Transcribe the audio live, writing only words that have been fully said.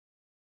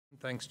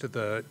thanks to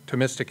the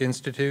Thomistic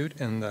Institute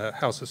and the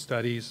House of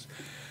Studies.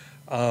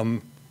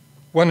 One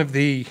of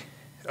the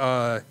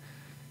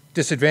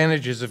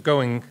disadvantages of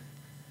going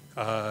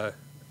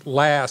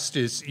last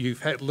is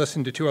you've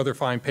listened to two other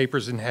fine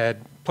papers and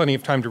had plenty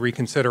of time to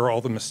reconsider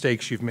all the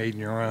mistakes you've made in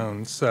your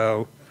own.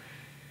 So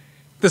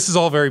this is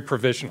all very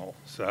provisional.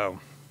 So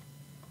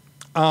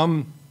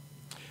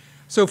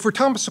for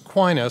Thomas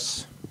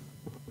Aquinas,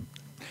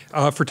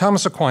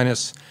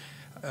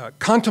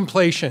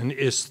 contemplation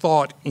is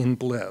thought in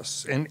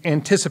bliss, an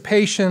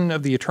anticipation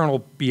of the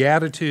eternal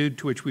beatitude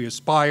to which we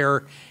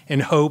aspire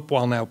and hope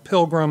while now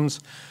pilgrims,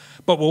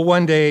 but will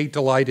one day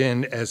delight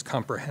in as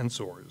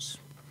comprehensors.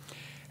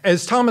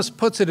 As Thomas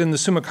puts it in the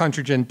Summa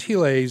Contra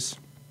Gentiles,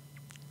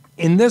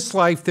 in this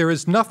life there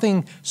is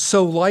nothing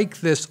so like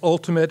this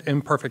ultimate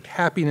and perfect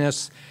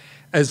happiness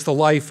as the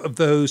life of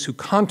those who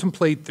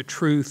contemplate the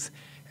truth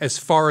as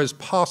far as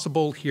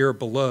possible here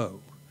below.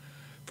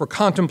 For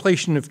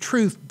contemplation of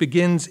truth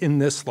begins in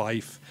this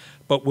life,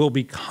 but will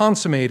be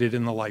consummated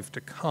in the life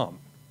to come.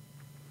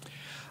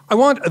 I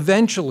want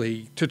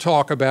eventually to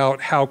talk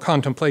about how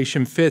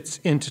contemplation fits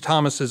into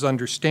Thomas's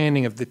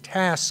understanding of the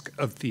task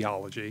of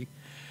theology.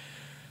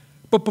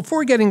 But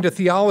before getting to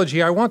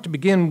theology, I want to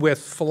begin with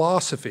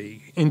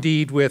philosophy,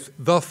 indeed with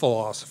the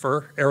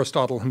philosopher,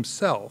 Aristotle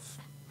himself.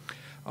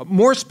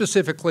 More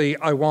specifically,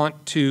 I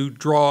want to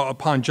draw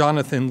upon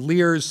Jonathan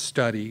Lear's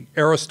study,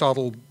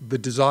 Aristotle, the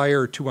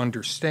Desire to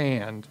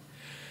Understand,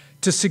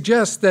 to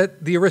suggest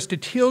that the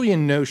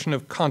Aristotelian notion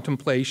of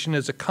contemplation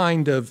is a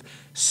kind of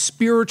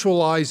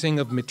spiritualizing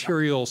of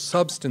material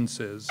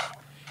substances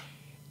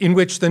in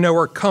which the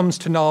knower comes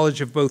to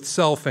knowledge of both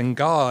self and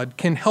God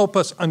can help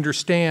us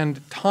understand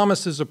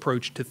Thomas's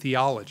approach to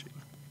theology.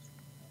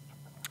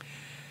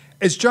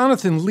 As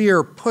Jonathan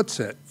Lear puts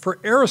it, for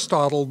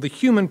Aristotle, the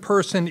human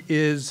person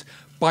is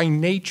by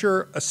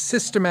nature a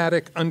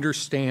systematic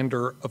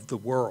understander of the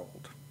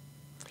world.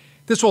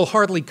 This will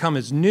hardly come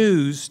as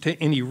news to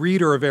any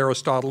reader of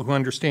Aristotle who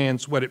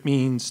understands what it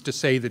means to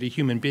say that a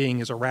human being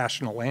is a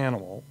rational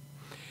animal.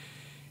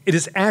 It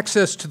is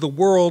access to the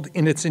world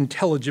in its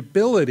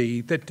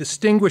intelligibility that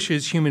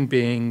distinguishes human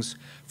beings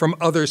from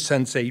other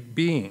sensate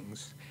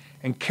beings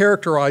and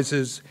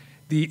characterizes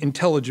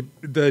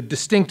the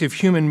distinctive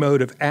human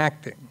mode of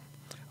acting,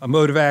 a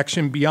mode of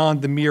action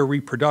beyond the mere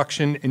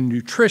reproduction and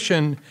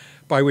nutrition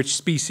by which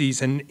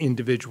species and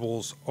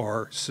individuals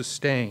are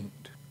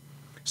sustained.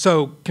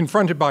 So,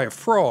 confronted by a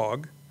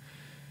frog,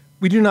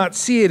 we do not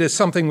see it as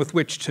something with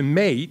which to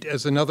mate,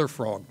 as another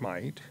frog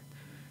might,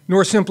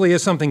 nor simply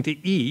as something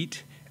to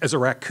eat, as a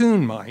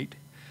raccoon might,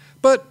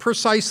 but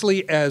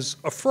precisely as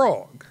a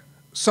frog,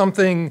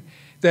 something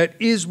that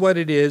is what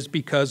it is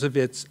because of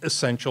its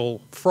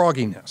essential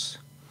frogginess,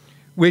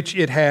 which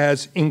it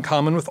has in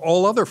common with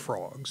all other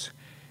frogs,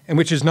 and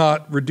which is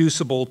not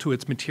reducible to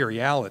its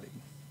materiality.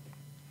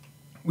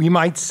 We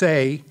might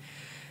say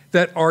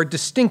that our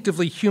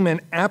distinctively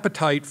human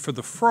appetite for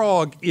the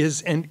frog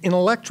is an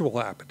intellectual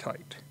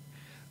appetite,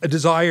 a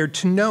desire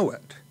to know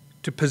it,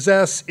 to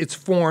possess its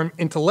form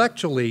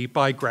intellectually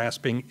by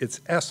grasping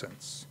its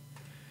essence.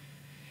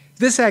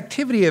 This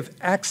activity of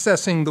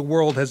accessing the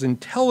world as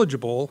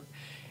intelligible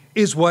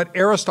is what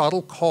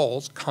Aristotle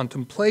calls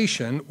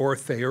contemplation or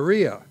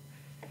theoria.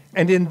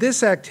 And in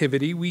this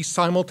activity, we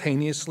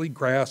simultaneously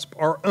grasp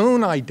our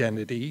own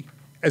identity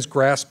as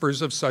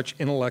graspers of such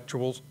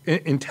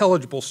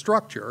intelligible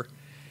structure,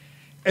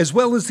 as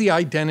well as the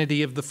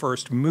identity of the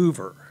first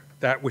mover,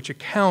 that which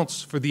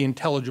accounts for the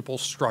intelligible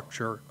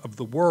structure of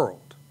the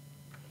world.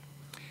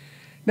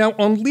 Now,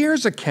 on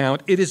Lear's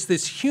account, it is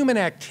this human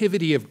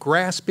activity of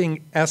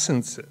grasping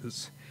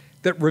essences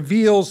that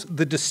reveals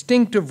the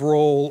distinctive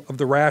role of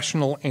the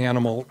rational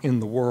animal in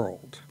the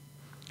world.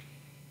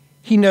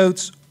 He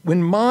notes,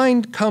 when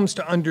mind comes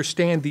to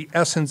understand the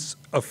essence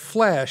of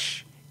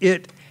flesh,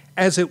 it,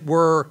 as it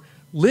were,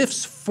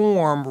 lifts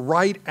form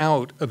right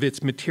out of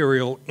its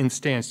material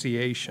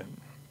instantiation.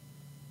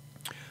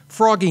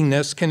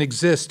 Frogginess can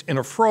exist in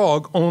a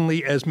frog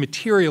only as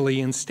materially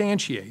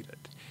instantiated.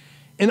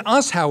 In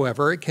us,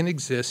 however, it can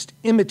exist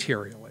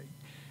immaterially,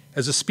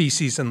 as a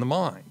species in the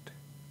mind.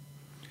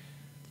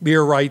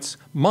 Lear writes,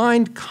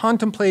 mind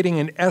contemplating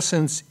an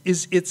essence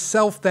is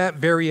itself that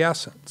very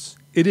essence.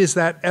 It is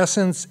that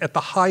essence at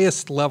the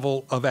highest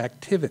level of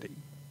activity.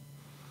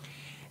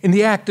 In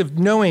the act of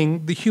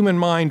knowing, the human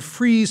mind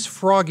frees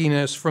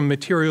frogginess from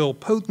material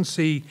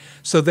potency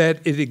so that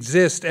it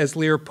exists, as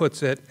Lear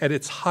puts it, at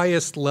its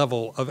highest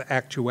level of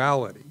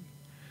actuality.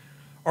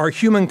 Our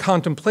human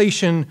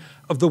contemplation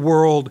of the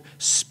world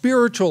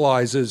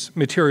spiritualizes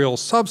material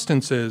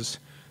substances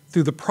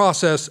through the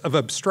process of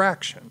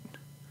abstraction.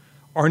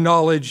 Our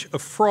knowledge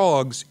of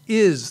frogs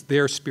is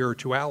their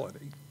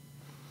spirituality.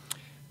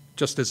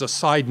 Just as a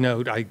side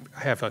note,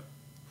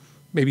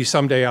 maybe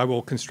someday I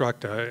will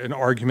construct an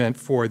argument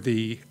for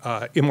the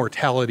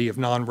immortality of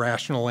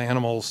non-rational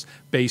animals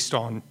based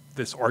on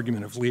this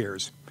argument of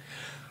Lear's.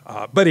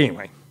 But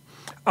anyway,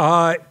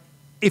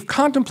 if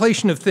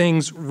contemplation of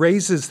things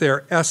raises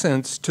their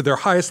essence to their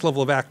highest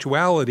level of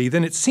actuality,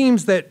 then it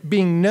seems that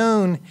being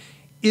known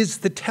is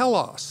the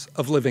telos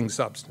of living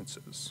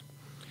substances.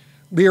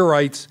 Lear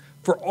writes,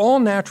 "For all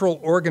natural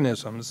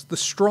organisms, the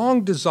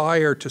strong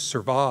desire to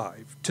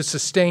survive, to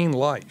sustain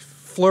life,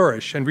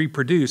 flourish, and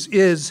reproduce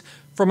is,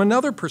 from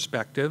another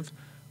perspective,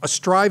 a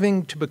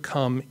striving to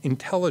become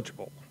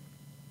intelligible."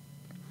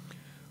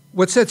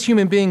 What sets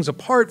human beings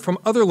apart from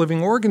other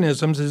living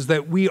organisms is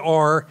that we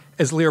are,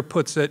 as Lear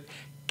puts it,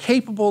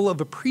 capable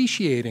of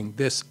appreciating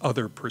this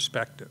other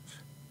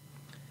perspective.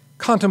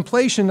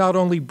 Contemplation not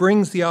only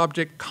brings the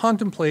object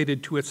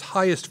contemplated to its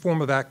highest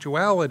form of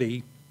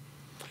actuality,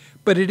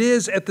 but it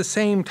is at the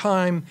same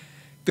time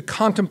the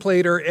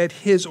contemplator at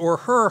his or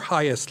her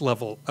highest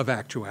level of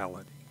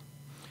actuality,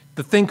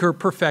 the thinker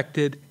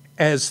perfected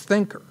as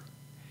thinker.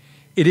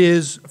 It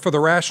is, for the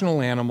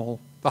rational animal,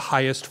 the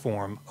highest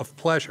form of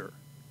pleasure.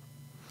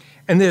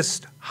 And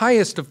this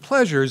highest of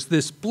pleasures,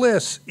 this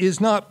bliss, is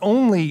not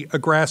only a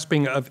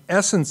grasping of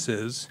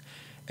essences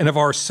and of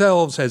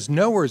ourselves as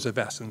knowers of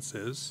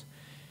essences,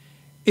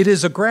 it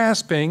is a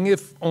grasping,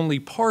 if only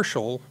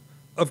partial,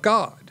 of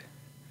God.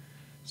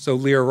 So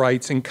Lear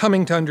writes, "In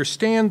coming to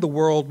understand the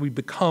world, we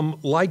become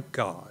like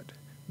God.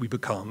 We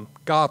become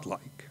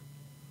godlike."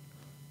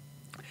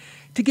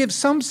 To give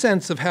some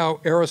sense of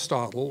how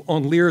Aristotle,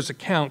 on Lear's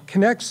account,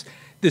 connects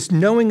this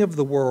knowing of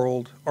the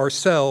world,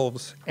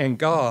 ourselves, and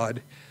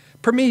God,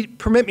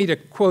 permit me to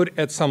quote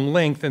at some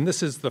length, and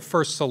this is the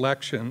first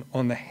selection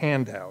on the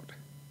handout.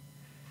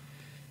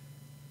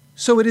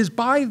 "So it is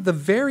by the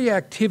very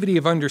activity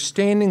of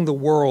understanding the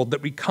world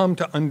that we come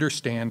to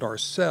understand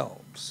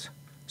ourselves.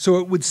 So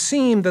it would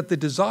seem that the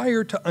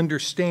desire to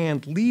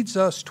understand leads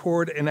us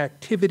toward an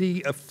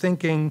activity of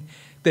thinking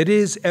that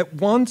is at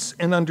once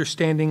an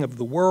understanding of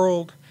the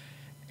world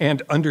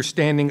and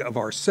understanding of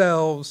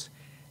ourselves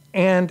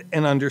and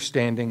an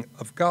understanding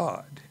of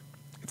God.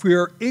 If we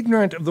are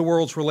ignorant of the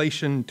world's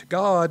relation to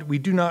God, we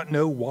do not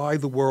know why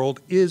the world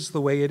is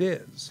the way it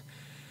is.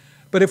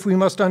 But if we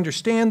must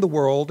understand the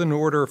world in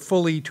order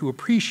fully to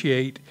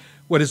appreciate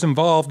what is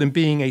involved in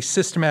being a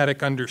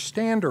systematic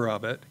understander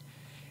of it,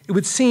 it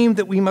would seem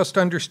that we must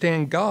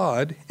understand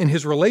God and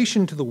his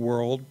relation to the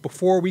world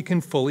before we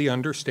can fully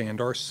understand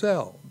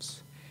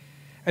ourselves.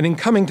 And in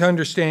coming to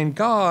understand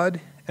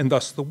God, and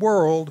thus the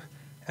world,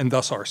 and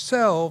thus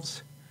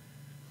ourselves,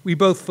 we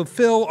both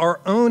fulfill our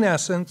own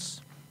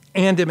essence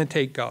and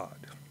imitate God.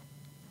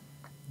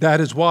 That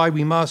is why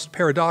we must,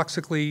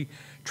 paradoxically,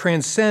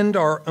 transcend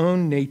our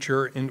own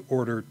nature in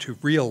order to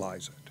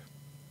realize it."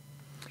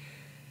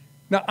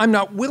 Now, I'm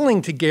not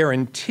willing to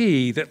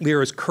guarantee that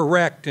Lear is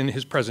correct in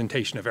his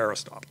presentation of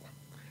Aristotle.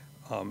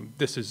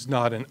 This is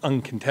not an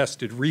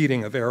uncontested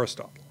reading of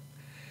Aristotle.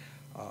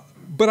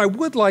 But I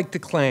would like to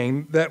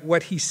claim that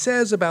what he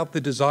says about the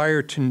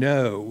desire to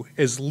know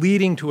as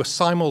leading to a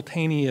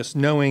simultaneous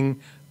knowing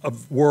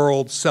of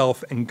world,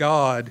 self, and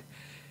God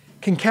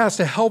can cast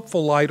a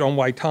helpful light on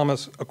why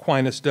Thomas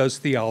Aquinas does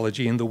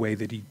theology in the way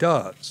that he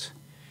does,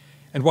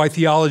 and why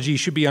theology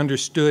should be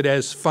understood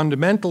as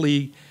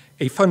fundamentally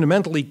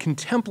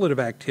contemplative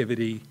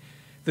activity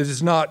that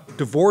is not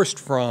divorced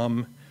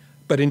from,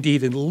 but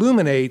indeed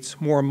illuminates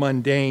more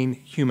mundane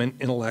human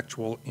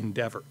intellectual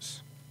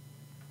endeavors.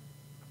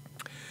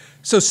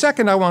 So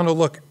second, I want to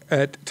look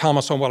at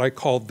Thomas on what I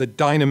call the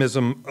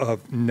dynamism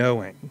of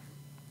knowing.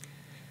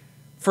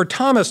 For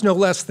Thomas, no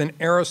less than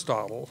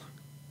Aristotle,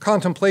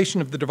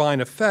 contemplation of the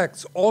divine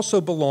effects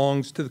also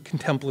belongs to the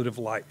contemplative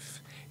life,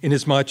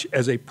 inasmuch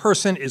as a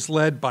person is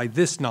led by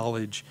this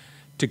knowledge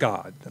to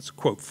God. That's a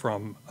quote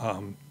from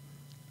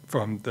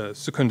the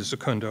Secunda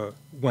Secunda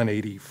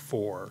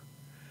 184.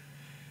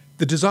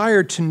 The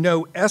desire to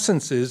know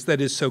essences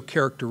that is so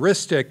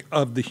characteristic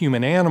of the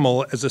human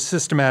animal as a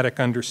systematic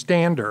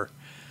understander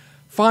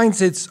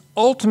finds its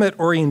ultimate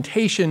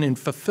orientation and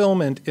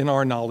fulfillment in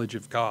our knowledge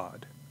of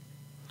God.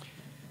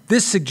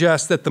 This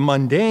suggests that the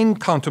mundane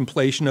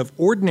contemplation of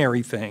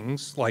ordinary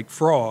things, like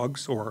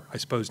frogs, or I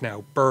suppose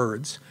now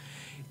birds,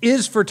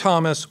 is for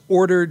Thomas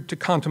ordered to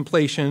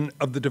contemplation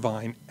of the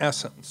divine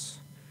essence.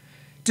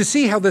 To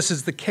see how this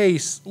is the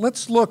case,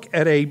 let's look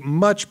at a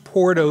much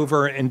pored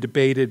over and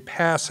debated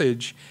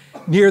passage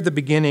near the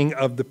beginning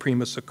of the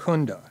Prima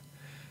Secunda,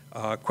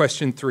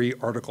 question 3,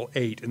 article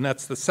 8, and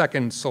that's the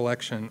second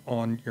selection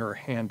on your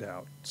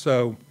handout.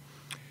 So,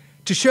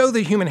 to show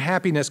that human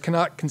happiness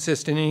cannot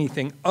consist in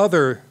anything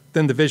other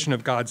than the vision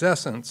of God's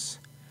essence,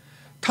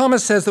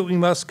 Thomas says that we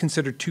must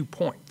consider 2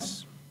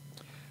 points.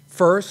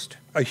 First,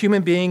 a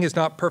human being is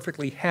not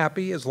perfectly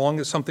happy as long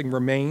as something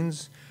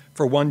remains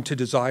for one to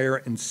desire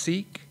and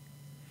seek.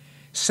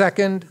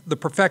 Second, the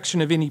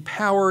perfection of any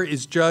power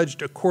is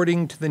judged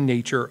according to the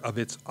nature of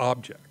its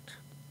object.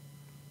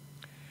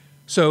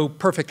 So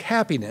perfect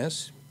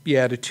happiness,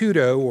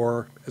 beatitudo,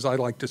 or as I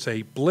like to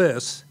say,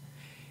 bliss,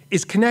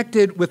 is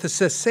connected with a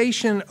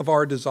cessation of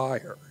our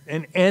desire,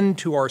 an end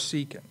to our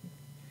seeking.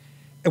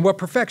 And what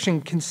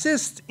perfection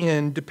consists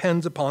in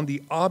depends upon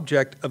the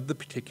object of the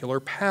particular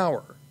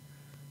power.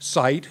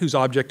 Sight, whose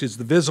object is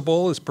the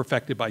visible, is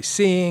perfected by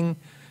seeing.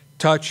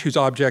 Touch, whose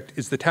object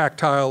is the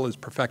tactile, is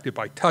perfected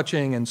by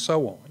touching, and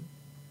so on.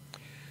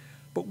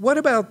 But what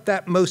about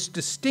that most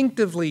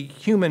distinctively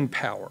human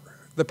power,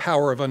 the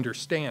power of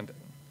understanding?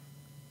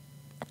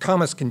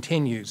 Thomas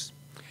continues,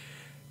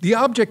 the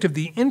object of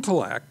the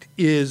intellect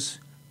is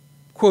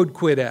quod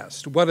quid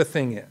est, what a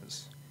thing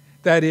is.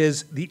 That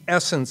is, the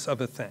essence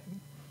of a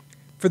thing.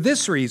 For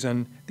this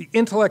reason, the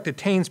intellect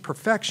attains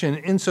perfection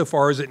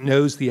insofar as it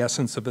knows the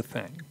essence of a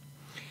thing.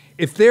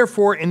 If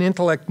therefore an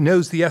intellect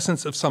knows the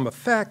essence of some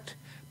effect,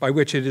 by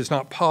which it is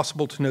not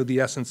possible to know the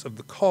essence of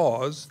the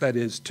cause, that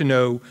is, to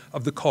know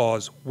of the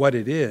cause what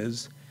it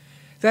is,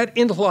 that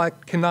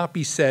intellect cannot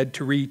be said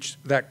to reach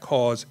that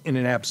cause in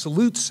an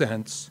absolute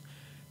sense,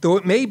 though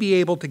it may be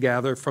able to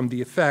gather from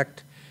the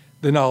effect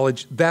the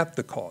knowledge that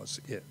the cause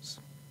is.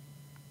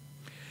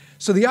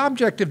 So the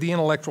object of the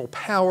intellectual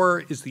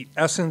power is the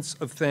essence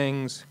of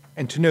things,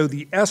 and to know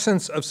the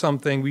essence of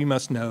something, we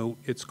must know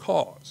its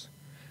cause.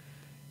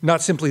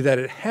 Not simply that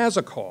it has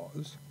a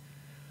cause,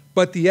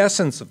 but the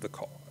essence of the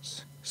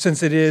cause,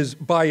 since it is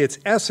by its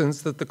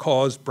essence that the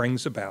cause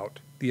brings about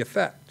the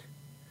effect.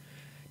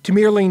 To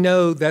merely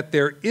know that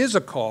there is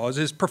a cause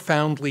is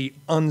profoundly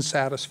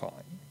unsatisfying.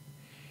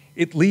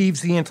 It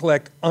leaves the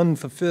intellect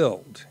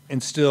unfulfilled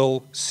and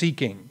still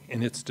seeking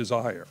in its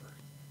desire.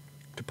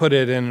 To put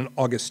it in an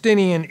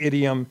Augustinian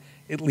idiom,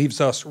 it leaves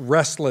us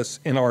restless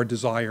in our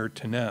desire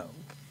to know.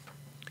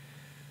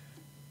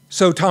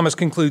 So Thomas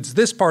concludes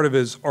this part of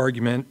his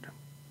argument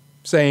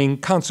saying,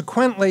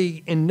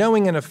 consequently, in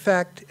knowing an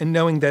effect and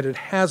knowing that it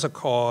has a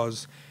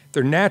cause,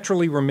 there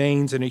naturally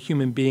remains in a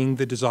human being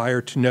the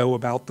desire to know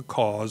about the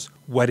cause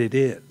what it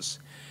is.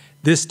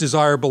 This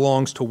desire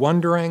belongs to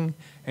wondering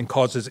and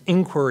causes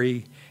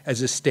inquiry,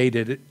 as is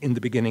stated in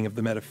the beginning of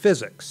the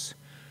Metaphysics.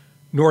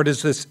 Nor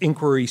does this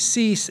inquiry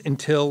cease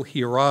until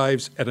he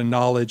arrives at a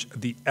knowledge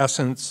of the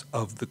essence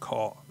of the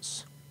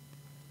cause.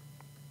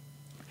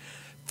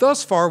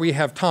 Thus far, we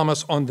have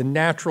Thomas on the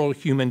natural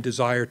human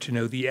desire to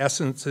know the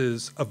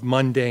essences of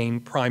mundane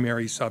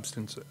primary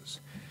substances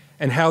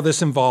and how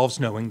this involves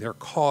knowing their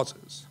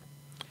causes.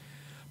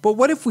 But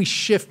what if we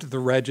shift the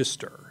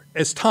register,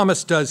 as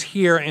Thomas does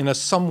here in a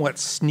somewhat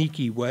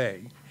sneaky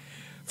way,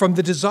 from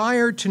the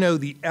desire to know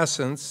the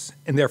essence,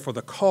 and therefore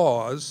the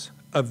cause,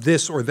 of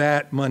this or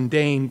that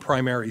mundane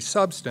primary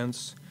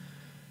substance,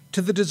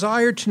 to the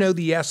desire to know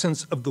the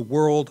essence of the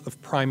world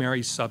of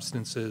primary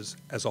substances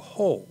as a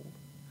whole?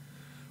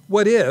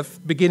 What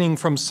if, beginning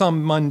from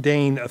some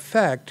mundane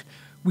effect,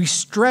 we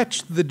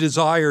stretch the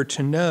desire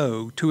to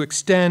know to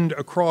extend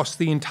across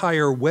the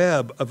entire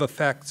web of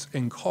effects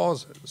and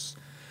causes,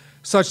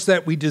 such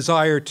that we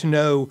desire to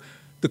know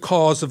the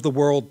cause of the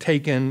world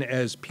taken,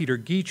 as Peter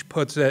Geach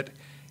puts it,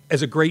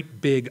 as a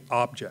great big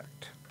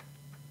object?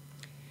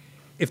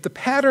 If the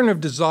pattern of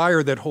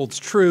desire that holds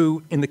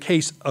true in the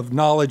case of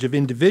knowledge of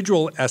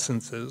individual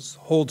essences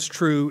holds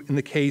true in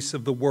the case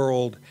of the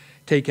world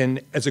taken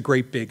as a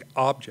great big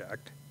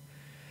object,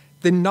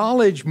 then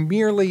knowledge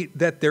merely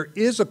that there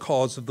is a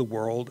cause of the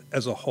world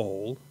as a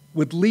whole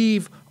would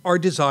leave our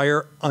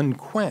desire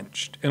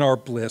unquenched and our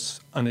bliss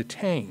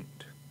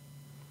unattained.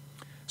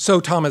 So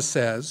Thomas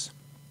says,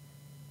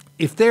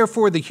 if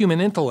therefore the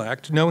human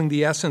intellect, knowing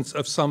the essence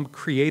of some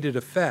created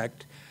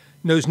effect,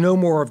 knows no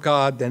more of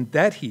God than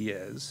that he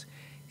is,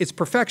 its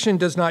perfection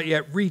does not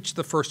yet reach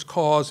the first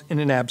cause in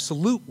an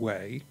absolute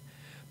way,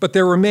 but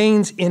there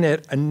remains in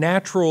it a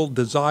natural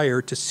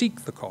desire to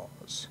seek the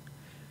cause.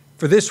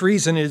 For this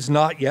reason, it is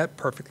not yet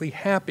perfectly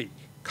happy.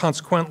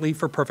 Consequently,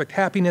 for perfect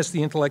happiness,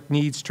 the intellect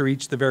needs to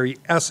reach the very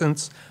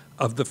essence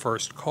of the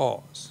first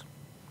cause.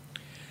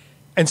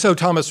 And so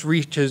Thomas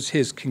reaches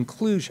his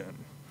conclusion.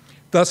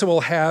 Thus it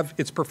will have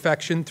its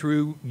perfection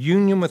through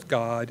union with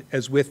God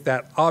as with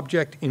that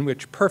object in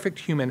which perfect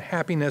human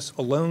happiness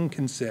alone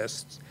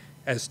consists,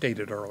 as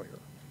stated earlier.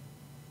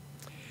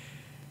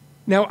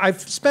 Now, I've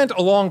spent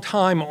a long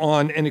time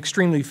on an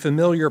extremely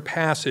familiar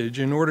passage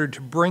in order to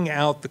bring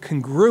out the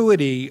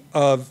congruity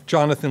of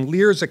Jonathan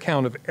Lear's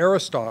account of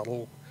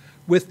Aristotle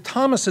with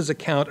Thomas's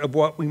account of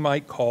what we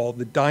might call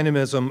the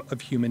dynamism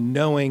of human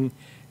knowing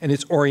and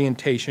its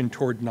orientation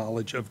toward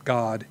knowledge of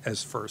God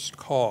as first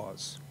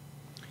cause.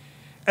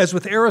 As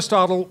with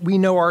Aristotle, we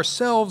know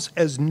ourselves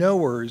as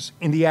knowers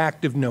in the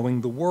act of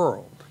knowing the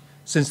world,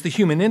 since the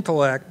human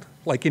intellect,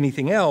 like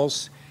anything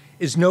else,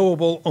 is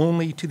knowable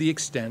only to the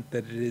extent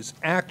that it is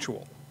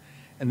actual,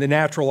 and the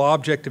natural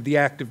object of the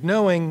act of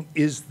knowing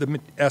is the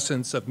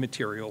essence of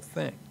material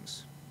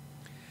things.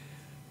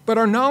 But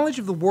our knowledge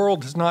of the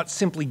world does not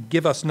simply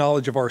give us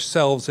knowledge of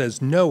ourselves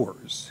as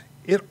knowers.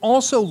 It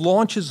also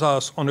launches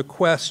us on a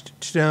quest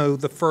to know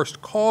the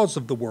first cause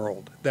of the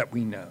world that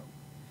we know.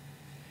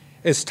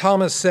 As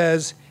Thomas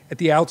says at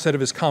the outset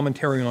of his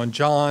commentary on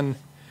John,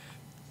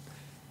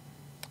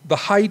 the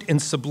height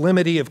and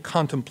sublimity of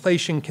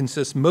contemplation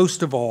consists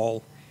most of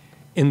all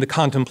in the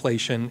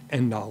contemplation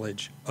and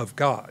knowledge of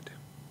God.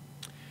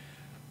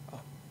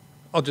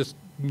 I'll just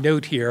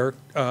note here,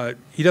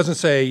 he doesn't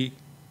say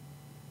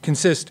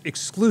consist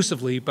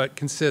exclusively, but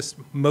consist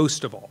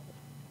most of all.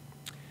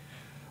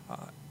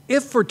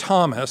 If for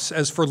Thomas,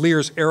 as for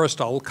Lear's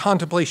Aristotle,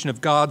 contemplation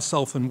of God,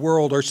 self, and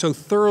world are so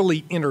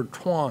thoroughly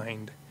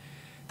intertwined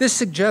This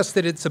suggests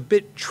that it's a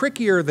bit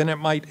trickier than it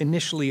might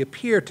initially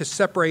appear to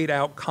separate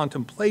out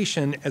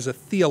contemplation as a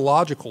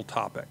theological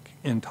topic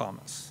in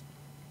Thomas.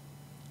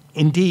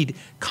 Indeed,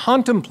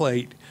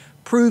 contemplate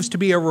proves to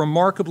be a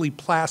remarkably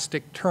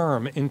plastic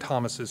term in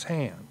Thomas's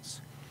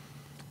hands.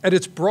 At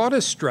its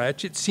broadest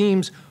stretch, it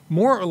seems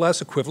more or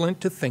less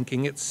equivalent to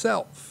thinking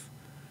itself.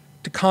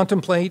 To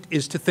contemplate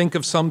is to think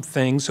of some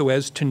thing so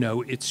as to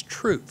know its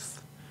truth.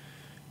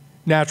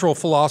 Natural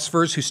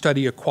philosophers who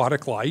study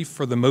aquatic life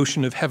or the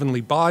motion of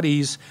heavenly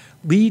bodies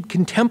lead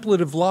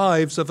contemplative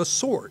lives of a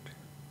sort.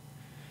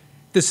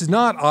 This is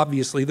not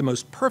obviously the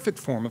most perfect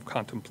form of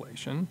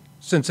contemplation,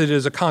 since it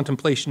is a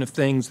contemplation of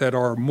things that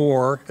are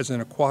more, as in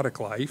aquatic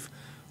life,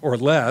 or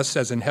less,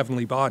 as in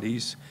heavenly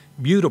bodies,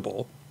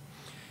 mutable,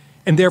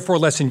 and therefore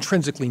less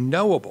intrinsically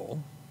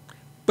knowable,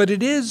 but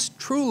it is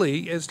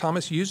truly, as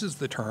Thomas uses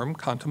the term,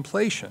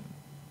 contemplation.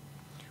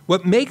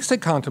 What makes a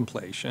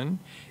contemplation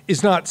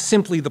is not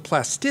simply the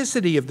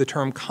plasticity of the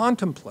term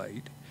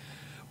contemplate,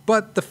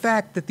 but the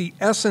fact that the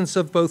essence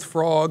of both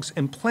frogs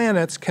and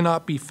planets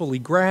cannot be fully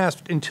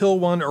grasped until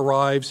one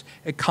arrives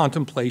at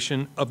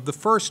contemplation of the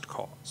first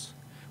cause,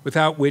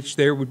 without which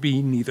there would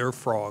be neither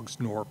frogs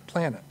nor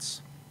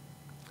planets.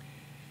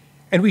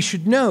 And we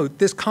should note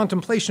this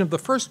contemplation of the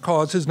first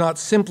cause is not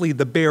simply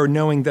the bare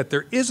knowing that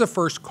there is a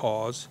first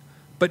cause,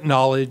 but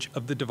knowledge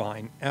of the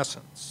divine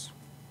essence.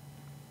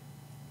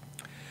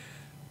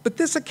 But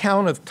this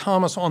account of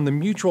Thomas on the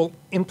mutual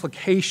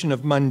implication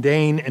of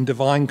mundane and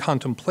divine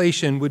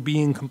contemplation would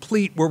be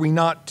incomplete were we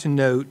not to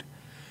note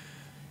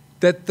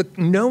that the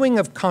knowing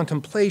of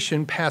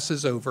contemplation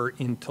passes over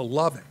into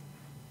loving.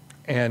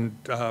 And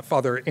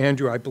Father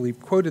Andrew, I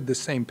believe, quoted the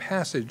same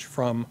passage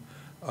from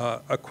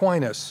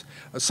Aquinas.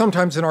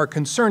 Sometimes in our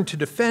concern to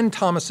defend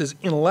Thomas's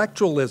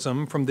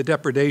intellectualism from the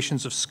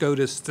depredations of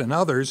Scotists and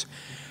others,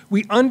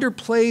 we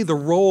underplay the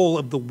role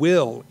of the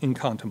will in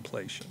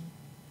contemplation.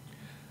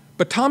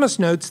 But Thomas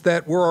notes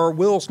that were our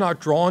wills not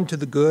drawn to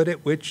the good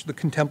at which the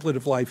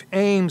contemplative life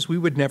aims, we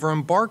would never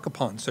embark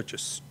upon such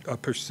a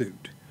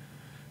pursuit.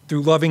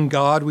 Through loving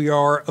God, we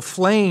are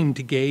aflame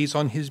to gaze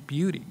on his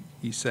beauty,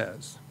 he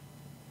says.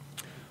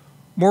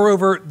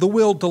 Moreover, the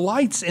will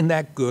delights in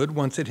that good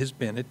once it has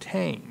been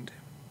attained.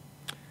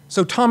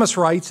 So Thomas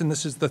writes, and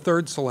this is the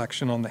third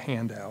selection on the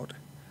handout,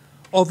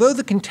 although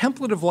the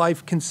contemplative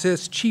life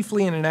consists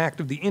chiefly in an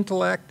act of the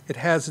intellect, it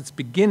has its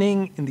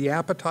beginning in the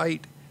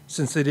appetite,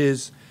 since it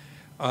is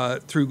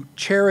through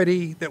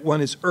charity that one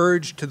is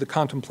urged to the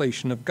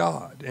contemplation of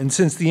God. And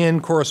since the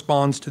end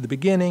corresponds to the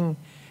beginning,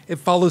 it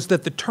follows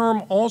that the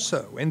term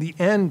also and the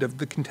end of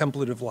the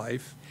contemplative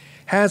life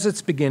has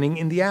its beginning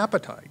in the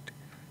appetite,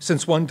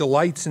 since one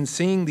delights in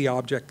seeing the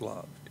object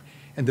loved,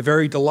 and the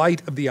very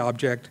delight of the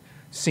object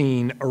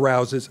seen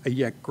arouses a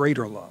yet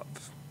greater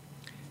love.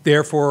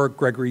 Therefore,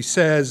 Gregory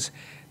says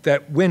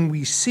that when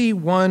we see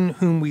one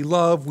whom we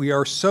love, we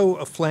are so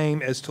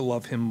aflame as to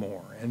love him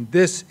more. And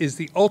this is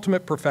the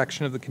ultimate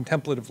perfection of the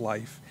contemplative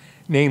life,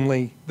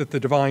 namely that the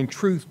divine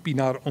truth be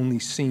not only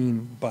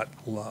seen, but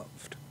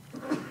loved.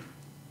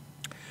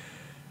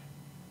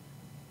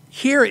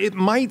 Here it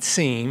might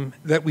seem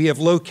that we have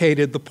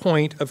located the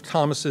point of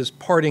Thomas's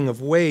parting of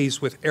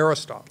ways with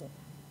Aristotle.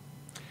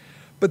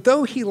 But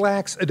though he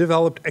lacks a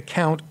developed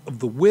account of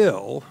the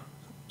will,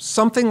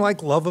 something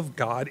like love of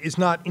God is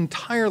not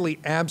entirely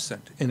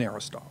absent in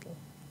Aristotle.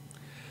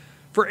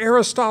 For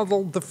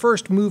Aristotle, the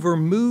first mover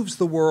moves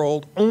the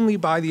world only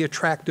by the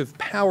attractive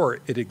power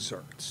it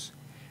exerts.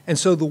 And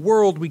so the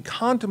world we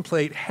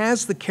contemplate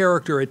has the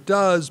character it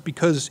does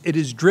because it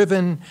is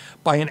driven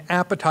by an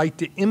appetite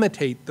to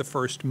imitate the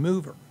first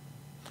mover,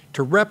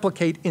 to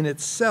replicate in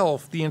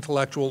itself the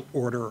intellectual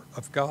order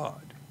of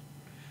God.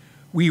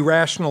 We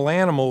rational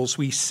animals,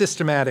 we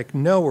systematic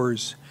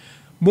knowers,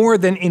 more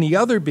than any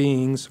other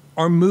beings,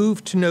 are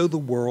moved to know the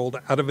world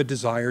out of a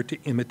desire to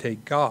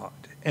imitate God.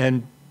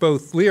 And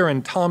both Lear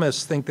and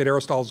Thomas think that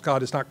Aristotle's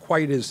God is not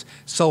quite as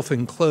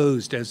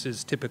self-enclosed as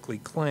is typically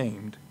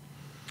claimed.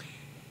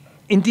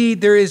 Indeed,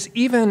 there is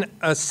even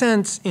a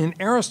sense in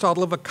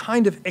Aristotle of a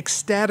kind of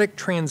ecstatic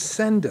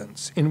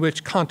transcendence in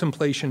which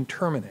contemplation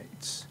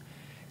terminates.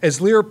 As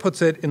Lear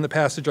puts it in the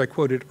passage I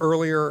quoted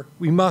earlier,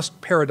 we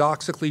must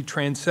paradoxically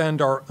transcend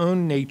our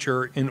own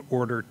nature in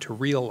order to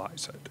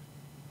realize it.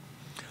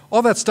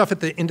 All that stuff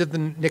at the end of the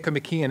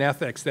Nicomachean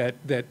Ethics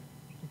that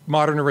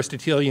modern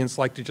Aristotelians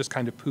like to just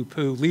kind of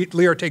poo-poo,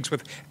 Lear takes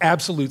with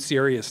absolute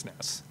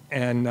seriousness,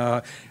 and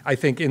I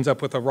think ends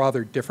up with a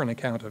rather different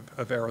account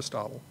of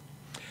Aristotle.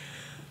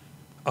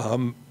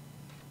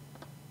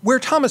 Where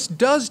Thomas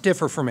does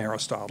differ from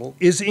Aristotle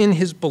is in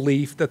his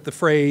belief that the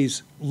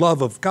phrase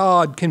love of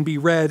God can be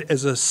read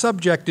as a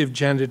subjective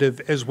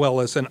genitive as well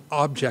as an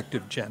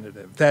objective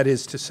genitive. That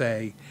is to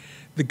say,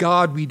 the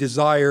God we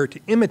desire to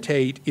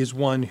imitate is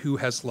one who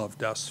has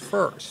loved us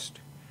first.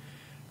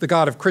 The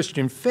God of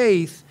Christian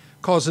faith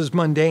causes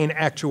mundane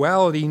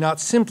actuality not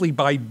simply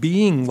by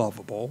being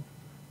lovable,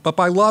 but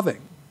by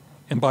loving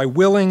and by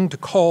willing to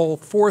call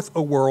forth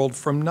a world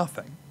from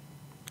nothing.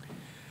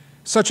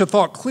 Such a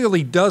thought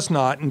clearly does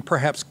not, and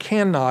perhaps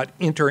cannot,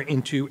 enter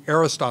into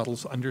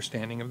Aristotle's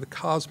understanding of the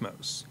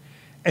cosmos.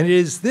 And it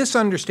is this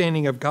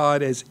understanding of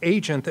God as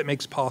agent that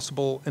makes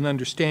possible an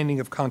understanding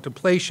of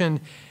contemplation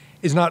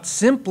is not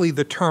simply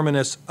the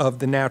terminus of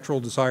the natural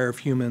desire of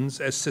humans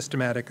as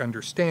systematic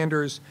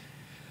understanders,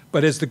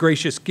 but as the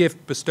gracious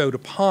gift bestowed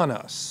upon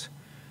us,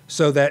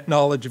 so that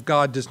knowledge of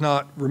God does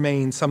not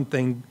remain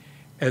something,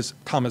 as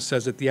Thomas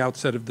says at the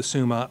outset of the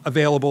Summa,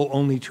 available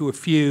only to a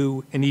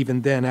few, and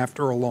even then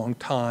after a long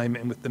time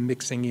and with the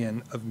mixing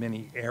in of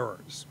many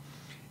errors.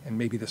 And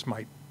maybe this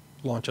might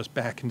launch us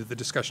back into the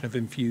discussion of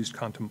infused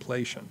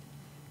contemplation.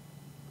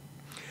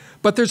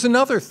 But there's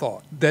another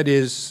thought that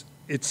is,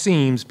 it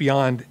seems,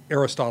 beyond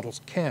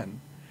Aristotle's ken.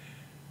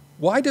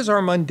 Why does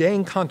our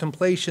mundane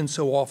contemplation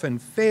so often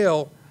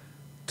fail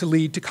to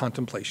lead to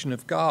contemplation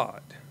of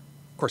God?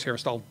 Of course,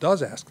 Aristotle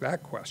does ask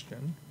that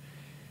question.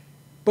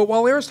 But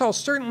while Aristotle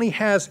certainly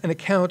has an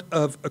account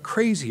of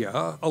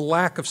acrasia, a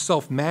lack of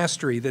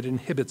self-mastery that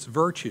inhibits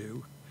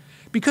virtue,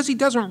 because he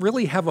doesn't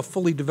really have a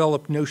fully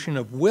developed notion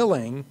of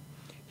willing,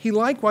 he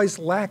likewise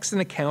lacks an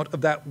account of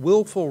that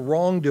willful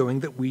wrongdoing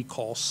that we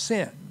call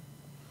sin.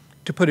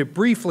 To put it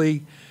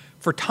briefly,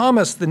 for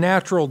Thomas, the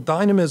natural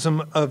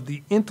dynamism of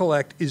the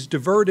intellect is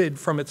diverted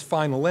from its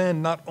final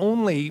end not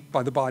only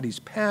by the body's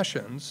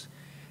passions,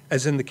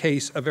 as in the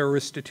case of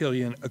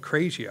Aristotelian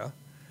acrasia,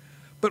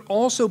 but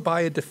also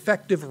by a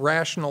defective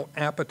rational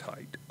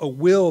appetite, a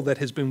will that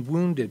has been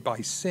wounded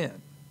by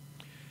sin.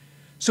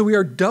 So we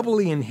are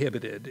doubly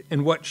inhibited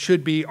in what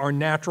should be our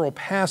natural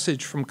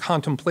passage from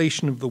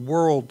contemplation of the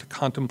world to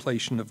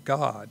contemplation of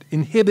God,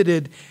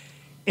 inhibited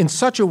in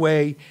such a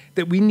way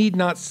that we need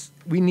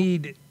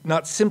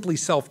not simply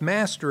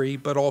self-mastery,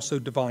 but also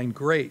divine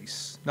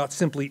grace, not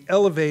simply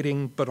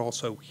elevating, but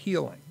also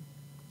healing.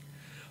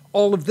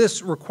 All of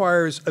this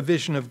requires a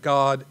vision of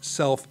God,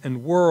 self,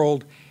 and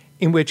world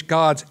in which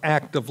God's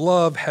act of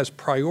love has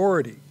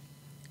priority.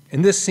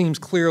 And this seems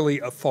clearly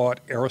a thought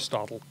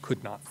Aristotle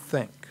could not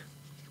think.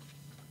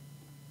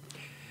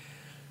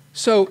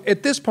 So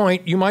at this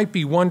point, you might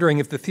be wondering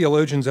if the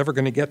theologian's ever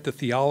going to get to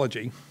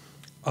theology.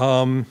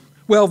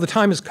 Well, the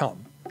time has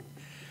come.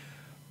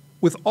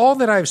 With all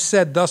that I've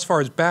said thus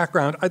far as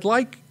background, I'd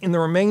like, in the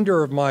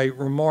remainder of my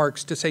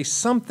remarks, to say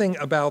something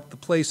about the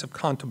place of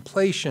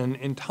contemplation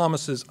in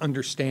Thomas's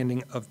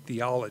understanding of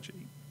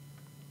theology.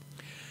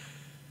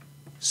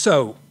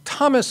 So,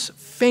 Thomas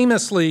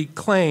famously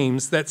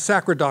claims that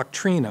Sacra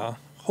Doctrina,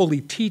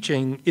 holy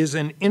teaching, is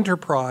an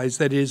enterprise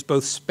that is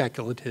both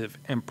speculative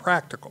and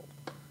practical,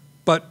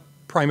 but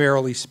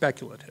primarily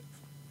speculative.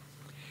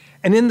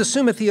 And in the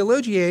Summa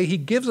Theologiae, he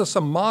gives us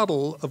a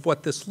model of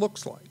what this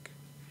looks like,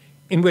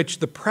 in which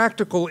the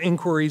practical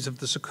inquiries of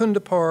the secunda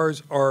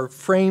pars are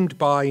framed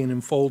by and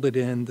enfolded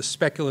in the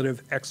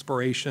speculative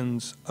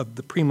explorations of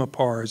the prima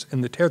pars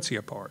and the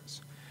tertia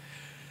pars.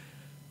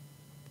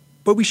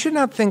 But we should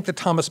not think that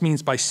Thomas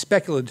means by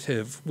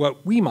speculative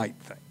what we might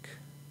think.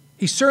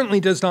 He certainly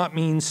does not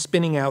mean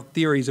spinning out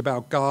theories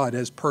about God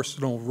as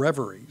personal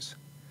reveries.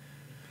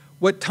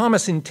 What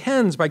Thomas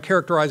intends by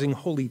characterizing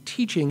holy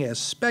teaching as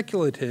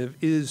speculative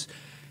is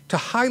to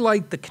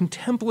highlight the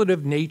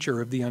contemplative nature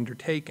of the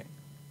undertaking.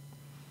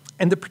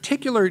 And the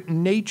particular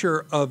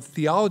nature of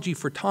theology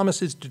for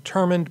Thomas is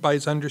determined by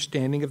his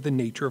understanding of the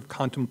nature of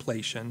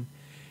contemplation,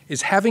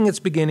 is having its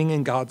beginning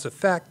in God's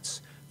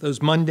effects,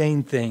 those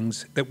mundane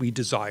things that we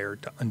desire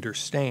to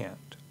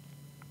understand.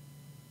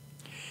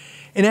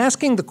 In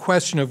asking the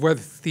question of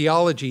whether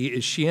theology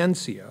is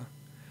scientia,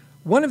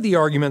 one of the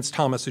arguments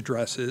Thomas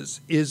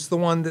addresses is the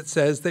one that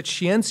says that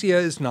scientia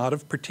is not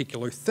of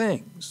particular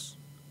things,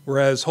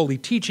 whereas holy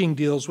teaching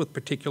deals with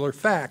particular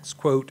facts,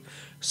 quote,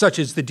 such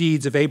as the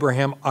deeds of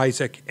Abraham,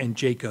 Isaac, and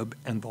Jacob,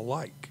 and the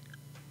like.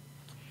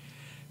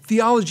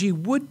 Theology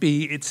would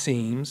be, it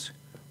seems,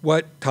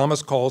 what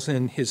Thomas calls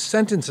in his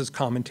Sentences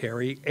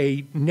commentary,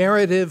 a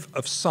narrative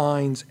of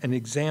signs and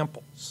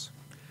examples,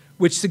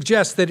 which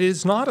suggests that it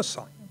is not a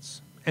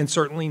science, and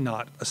certainly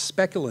not a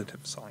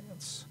speculative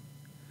science.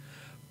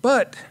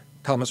 But,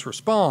 Thomas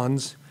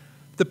responds,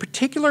 the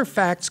particular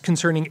facts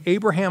concerning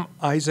Abraham,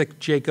 Isaac,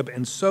 Jacob,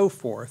 and so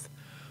forth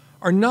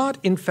are not,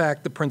 in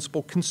fact, the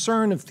principal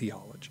concern of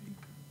theology.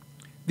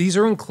 These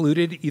are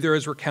included either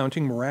as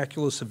recounting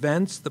miraculous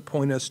events that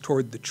point us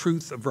toward the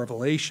truth of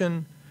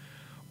revelation,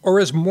 or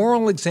as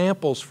moral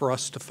examples for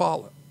us to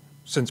follow,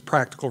 since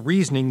practical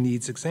reasoning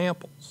needs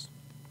examples.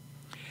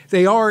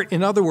 They are,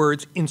 in other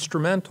words,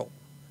 instrumental,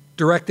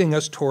 directing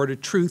us toward a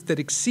truth that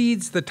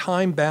exceeds the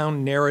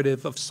time-bound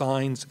narrative of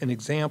signs and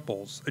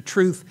examples, a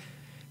truth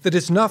that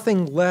is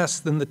nothing less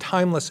than the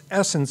timeless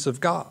essence of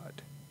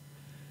God.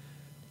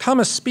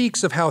 Thomas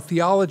speaks of how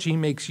theology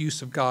makes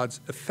use of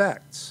God's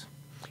effects,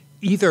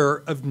 either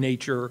of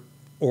nature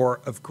or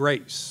of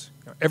grace.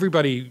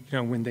 Everybody,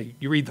 when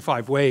you read the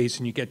 5 ways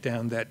and you get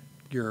down that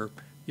your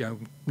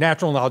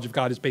natural knowledge of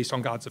God is based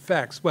on God's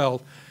effects,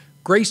 well,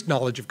 grace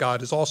knowledge of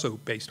God is also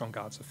based on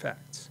God's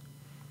effects.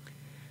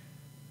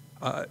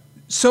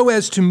 So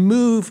as to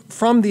move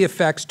from the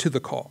effects to the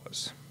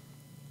cause.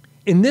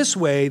 In this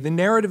way, the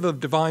narrative of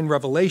divine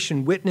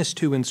revelation witnessed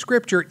to in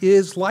Scripture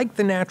is, like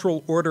the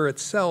natural order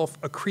itself,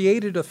 a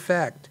created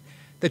effect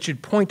that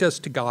should point us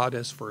to God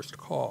as first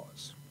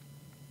cause.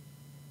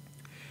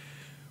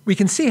 We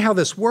can see how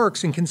this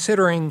works in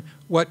considering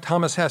what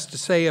Thomas has to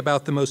say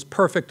about the most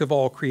perfect of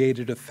all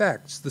created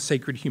effects, the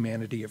sacred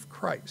humanity of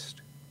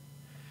Christ.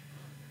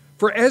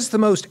 For as the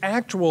most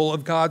actual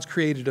of God's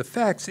created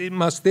effects, it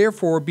must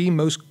therefore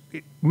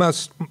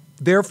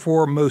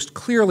most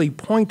clearly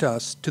point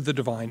us to the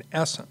divine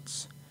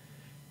essence.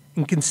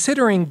 In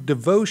considering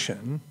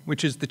devotion,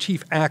 which is the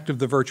chief act of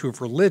the virtue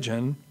of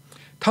religion,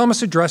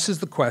 Thomas addresses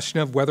the question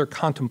of whether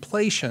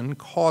contemplation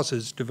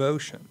causes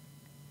devotion.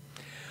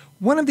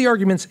 One of the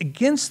arguments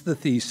against the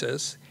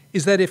thesis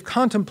is that if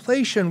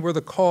contemplation were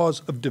the cause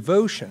of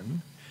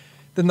devotion,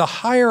 then the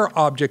higher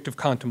object of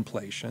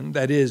contemplation,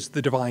 that is,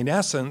 the divine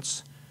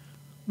essence,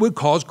 would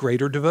cause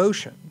greater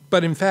devotion.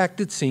 But in fact,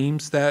 it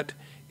seems that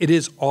it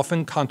is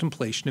often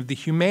contemplation of the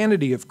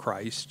humanity of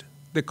Christ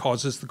that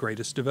causes the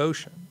greatest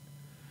devotion.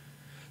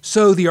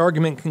 So the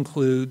argument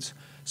concludes,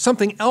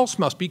 something else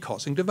must be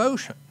causing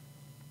devotion.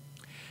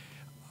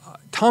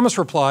 Thomas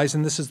replies,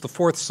 and this is the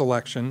fourth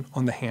selection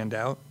on the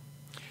handout,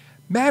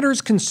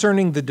 matters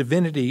concerning the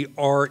divinity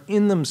are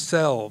in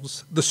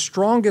themselves the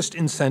strongest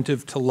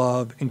incentive to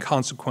love and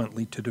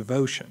consequently to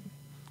devotion,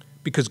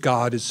 because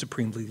God is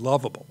supremely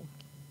lovable.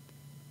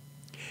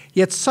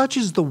 Yet such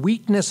is the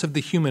weakness of the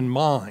human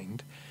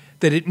mind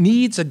that it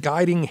needs a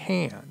guiding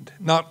hand,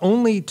 not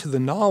only to the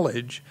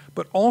knowledge,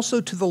 but also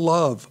to the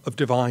love of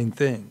divine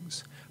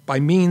things, by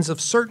means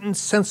of certain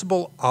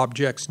sensible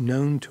objects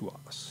known to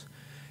us.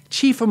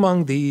 Chief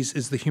among these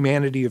is the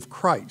humanity of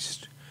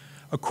Christ,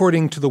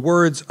 according to the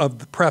words of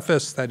the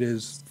preface, that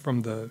is,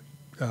 from the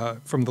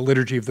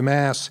Liturgy of the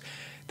Mass,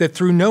 that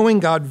through knowing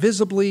God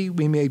visibly,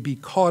 we may be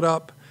caught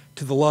up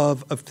to the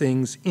love of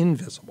things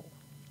invisible.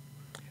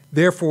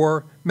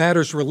 Therefore,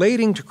 matters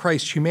relating to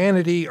Christ's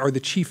humanity are the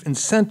chief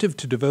incentive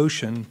to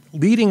devotion,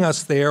 leading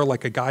us there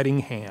like a guiding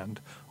hand,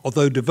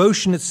 although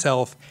devotion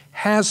itself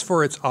has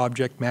for its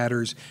object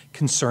matters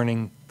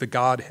concerning the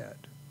Godhead.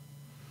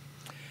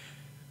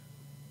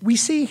 We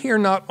see here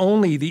not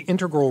only the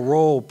integral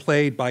role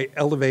played by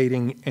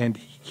elevating and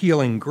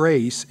healing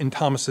grace in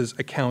Thomas's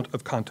account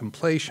of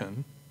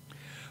contemplation,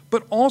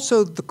 but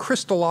also the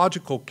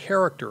Christological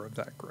character of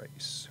that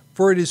grace.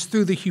 For it is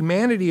through the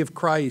humanity of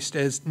Christ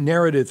as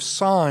narrative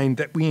sign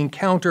that we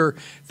encounter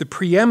the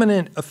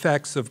preeminent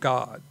effects of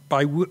God,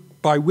 by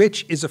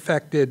which is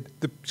affected,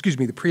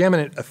 the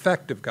preeminent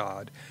effect of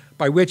God,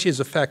 by which is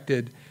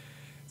affected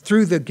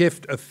through the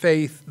gift of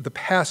faith, the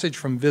passage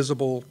from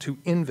visible to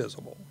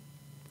invisible.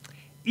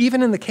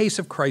 Even in the case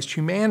of Christ's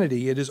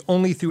humanity, it is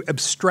only through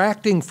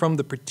abstracting from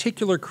the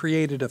particular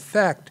created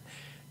effect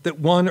that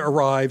one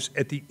arrives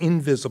at the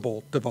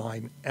invisible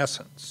divine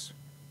essence.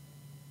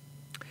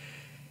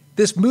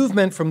 This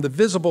movement from the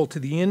visible to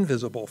the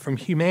invisible, from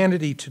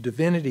humanity to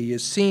divinity,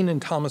 is seen in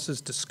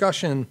Thomas's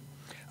discussion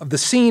of the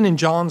scene in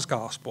John's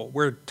Gospel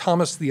where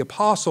Thomas the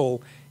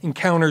Apostle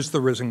encounters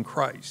the risen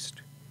Christ.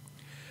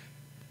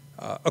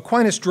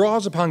 Aquinas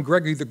draws upon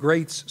Gregory the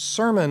Great's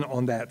sermon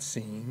on that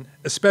scene,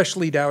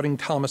 especially doubting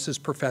Thomas's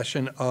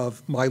profession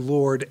of my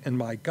Lord and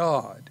my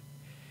God,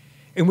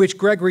 in which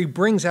Gregory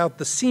brings out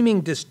the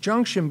seeming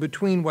disjunction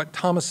between what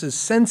Thomas's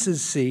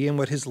senses see and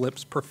what his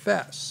lips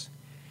profess.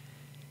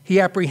 He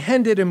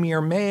apprehended a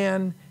mere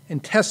man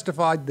and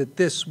testified that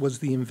this was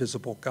the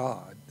invisible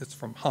God. That's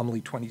from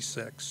Homily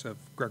 26 of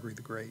Gregory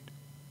the Great.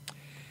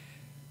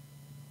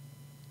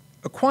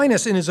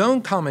 Aquinas, in his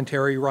own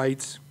commentary,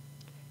 writes,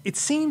 it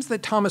seems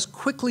that Thomas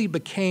quickly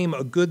became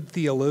a good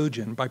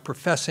theologian by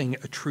professing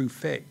a true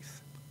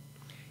faith.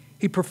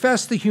 He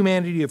professed the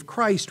humanity of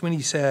Christ when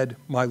he said,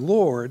 my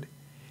Lord,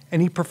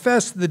 and he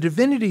professed the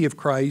divinity of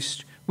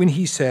Christ when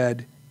he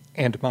said,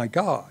 and my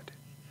God.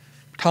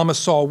 Thomas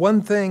saw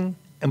one thing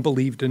and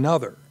believed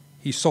another.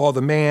 He saw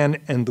the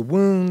man and the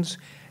wounds,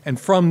 and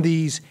from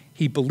these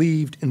he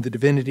believed in the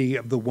divinity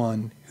of the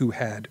one who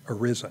had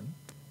arisen.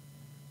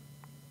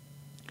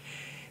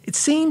 It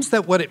seems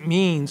that what it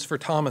means for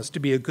Thomas to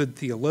be a good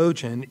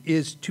theologian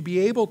is to be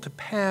able to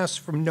pass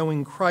from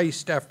knowing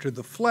Christ after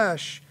the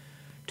flesh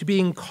to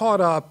being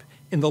caught up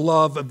in the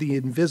love of the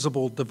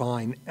invisible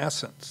divine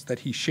essence that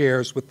he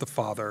shares with the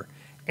Father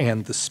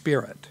and the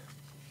Spirit.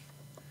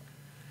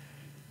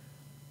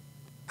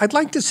 I'd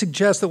like to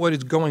suggest that what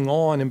is going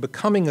on in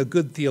becoming a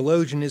good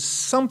theologian is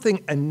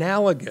something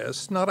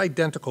analogous, not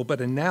identical, but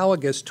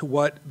analogous to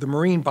what the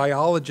marine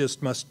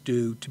biologist must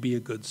do to be a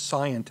good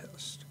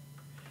scientist.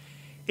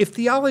 If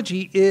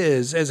theology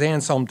is, as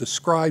Anselm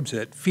describes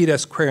it,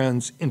 fides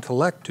quaerens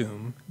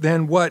intellectum,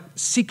 then what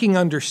seeking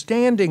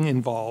understanding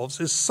involves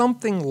is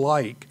something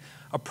like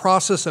a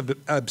process of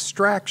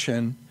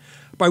abstraction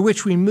by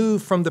which we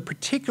move from the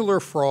particular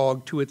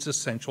frog to its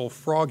essential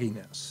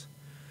frogginess.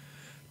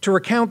 To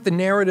recount the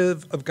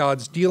narrative of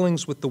God's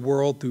dealings with the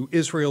world through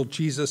Israel,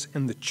 Jesus,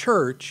 and the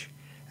church,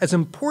 as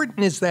important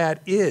as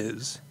that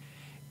is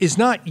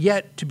not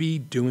yet to be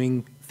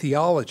doing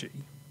theology.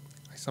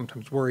 I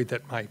sometimes worry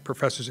that my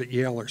professors at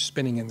Yale are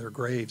spinning in their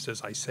graves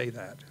as I say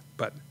that,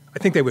 but I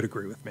think they would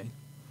agree with me.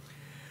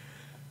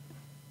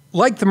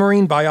 Like the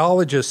marine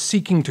biologist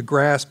seeking to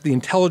grasp the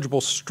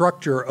intelligible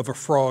structure of a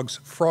frog's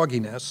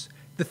frogginess,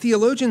 the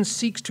theologian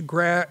seeks to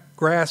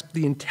grasp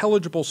the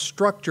intelligible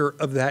structure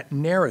of that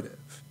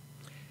narrative.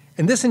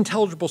 And this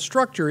intelligible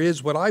structure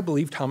is what I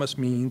believe Thomas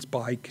means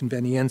by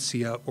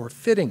convenientia or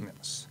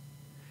fittingness.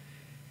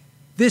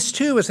 This,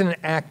 too, is an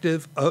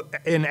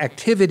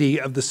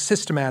activity of the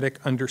systematic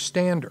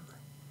understander.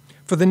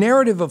 For the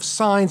narrative of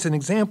signs and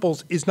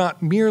examples is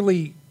not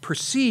merely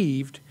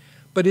perceived,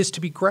 but is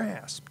to be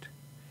grasped.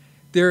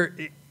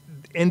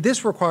 And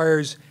this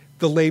requires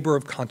the labor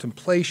of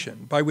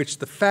contemplation, by which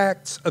the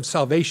facts of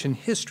salvation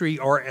history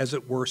are, as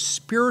it were,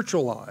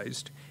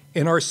 spiritualized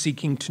in our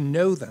seeking to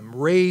know them,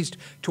 raised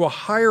to a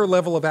higher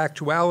level of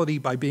actuality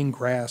by being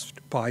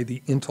grasped by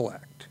the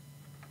intellect.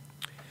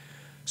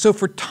 So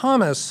for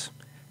Thomas,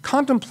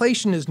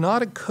 contemplation is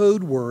not a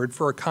code word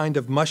for a kind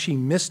of mushy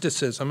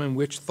mysticism in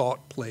which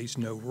thought plays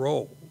no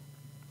role.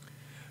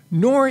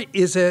 Nor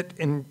is it,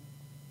 and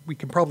we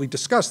can probably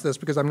discuss this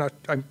because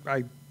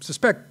I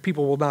suspect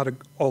people will not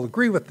all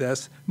agree with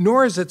this,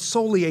 nor is it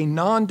solely a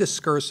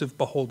non-discursive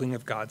beholding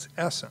of God's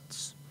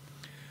essence.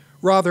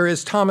 Rather,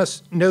 as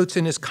Thomas notes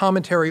in his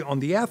commentary on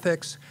the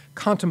Ethics,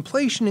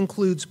 contemplation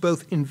includes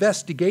both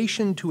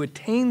investigation to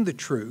attain the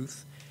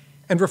truth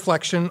and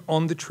reflection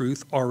on the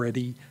truth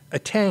already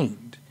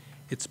attained.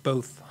 It's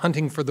both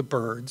hunting for the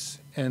birds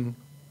and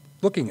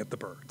looking at the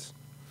birds.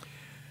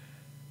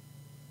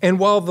 And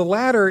while the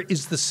latter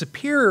is the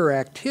superior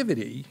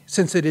activity,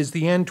 since it is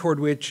the end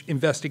toward which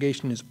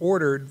investigation is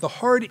ordered, the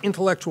hard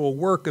intellectual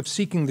work of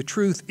seeking the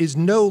truth is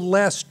no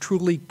less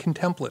truly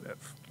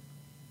contemplative.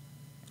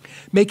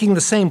 Making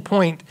the same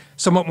point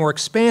somewhat more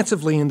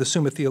expansively in the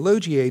Summa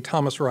Theologiae,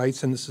 Thomas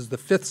writes, and this is the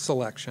fifth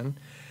selection,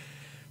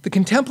 the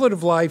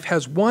contemplative life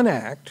has one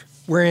act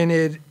wherein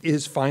it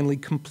is finally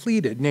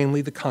completed,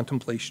 namely the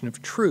contemplation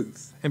of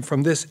truth, and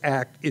from this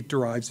act it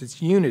derives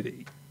its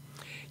unity.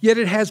 Yet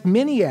it has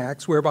many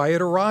acts whereby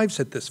it arrives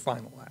at this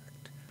final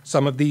act.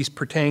 Some of these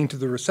pertain to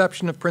the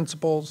reception of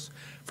principles,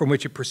 from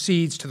which it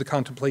proceeds to the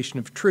contemplation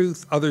of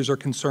truth. Others are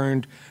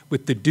concerned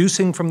with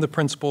deducing from the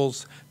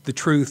principles the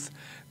truth,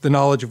 the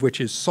knowledge of which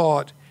is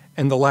sought,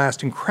 and the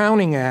last and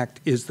crowning act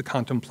is the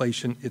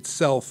contemplation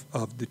itself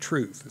of the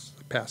truth. This is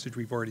a passage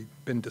we've already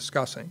been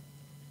discussing.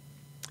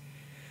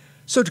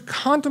 So to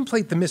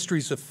contemplate the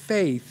mysteries of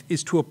faith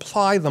is to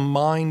apply the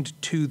mind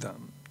to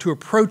them, to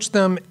approach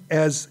them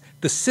as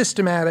the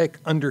systematic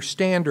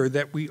understander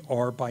that we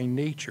are by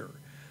nature,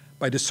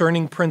 by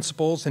discerning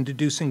principles and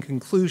deducing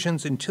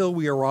conclusions until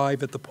we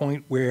arrive at the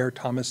point where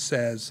Thomas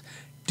says,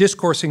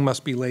 discoursing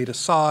must be laid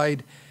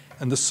aside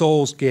and the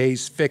soul's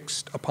gaze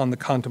fixed upon the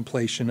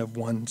contemplation of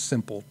one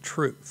simple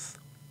truth.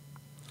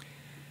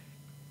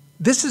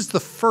 This is the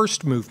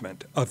first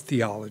movement of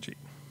theology.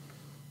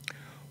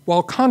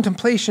 While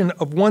contemplation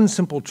of one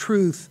simple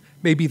truth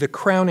may be the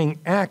crowning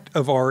act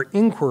of our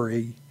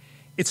inquiry,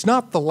 it's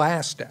not the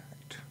last act.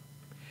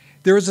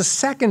 There is a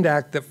second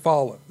act that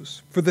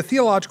follows, for the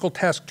theological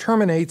task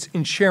terminates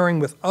in sharing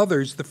with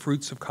others the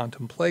fruits of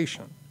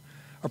contemplation,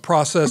 a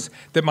process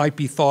that might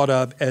be thought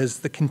of as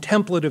the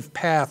contemplative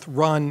path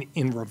run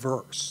in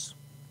reverse.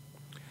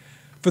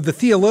 For the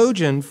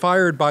theologian,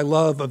 fired by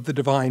love of the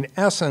divine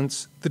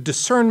essence, the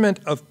discernment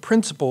of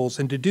principles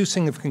and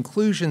deducing of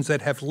conclusions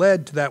that have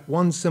led to that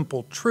one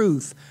simple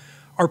truth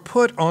are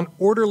put on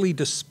orderly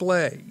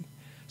display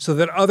so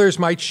that others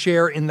might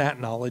share in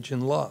that knowledge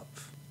and love.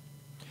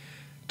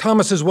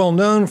 Thomas is well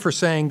known for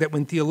saying that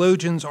when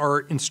theologians are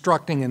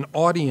instructing an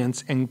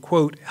audience and,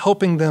 quote,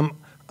 helping them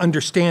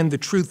understand the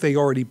truth they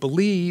already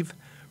believe,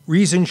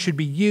 reason should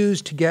be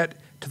used to get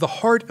to the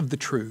heart of the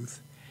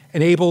truth,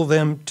 enable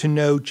them to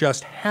know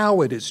just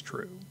how it is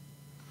true.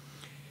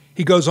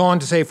 He goes on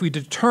to say, if we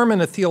determine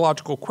a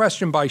theological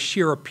question by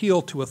sheer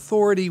appeal to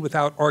authority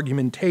without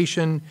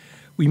argumentation,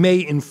 we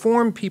may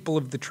inform people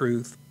of the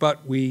truth,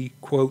 but we,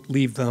 quote,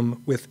 leave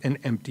them with an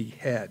empty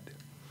head.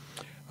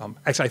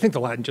 Actually, I think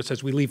the Latin just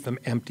says we leave them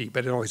empty,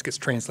 but it always gets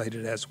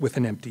translated as with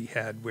an empty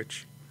head,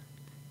 which,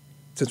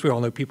 since we all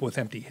know people with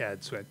empty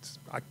heads,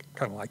 I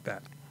kind of like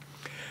that.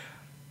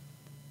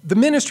 The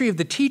ministry of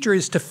the teacher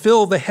is to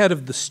fill the head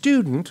of the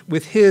student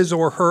with his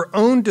or her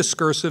own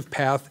discursive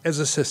path as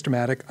a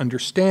systematic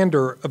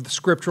understander of the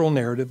scriptural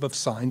narrative of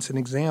signs and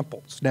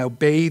examples, now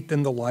bathed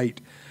in the light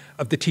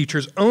of the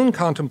teacher's own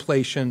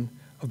contemplation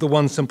of the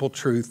one simple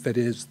truth that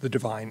is the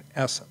divine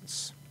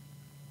essence.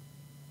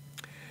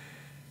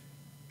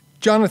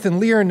 Jonathan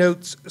Lear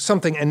notes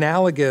something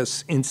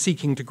analogous in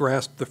seeking to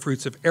grasp the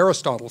fruits of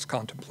Aristotle's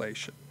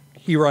contemplation.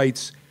 He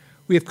writes,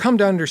 we have come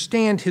to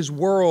understand his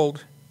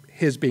world,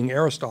 his being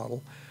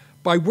Aristotle,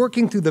 by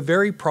working through the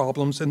very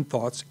problems and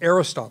thoughts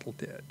Aristotle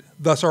did.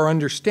 Thus, our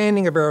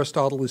understanding of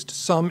Aristotle is to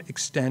some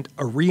extent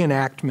a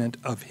reenactment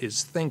of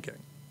his thinking.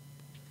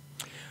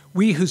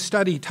 We who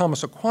study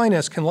Thomas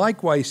Aquinas can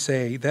likewise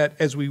say that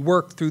as we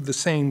work through the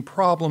same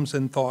problems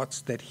and thoughts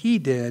that he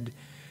did,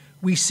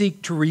 we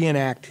seek to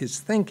reenact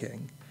his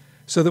thinking,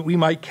 so that we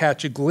might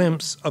catch a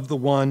glimpse of the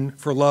one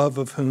for love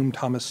of whom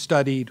Thomas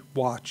studied,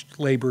 watched,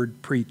 labored,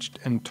 preached,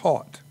 and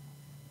taught.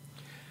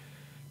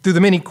 Through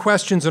the many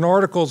questions and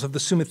articles of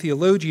the Summa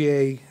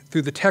Theologiae,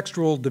 through the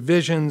textual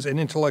divisions and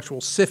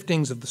intellectual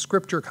siftings of the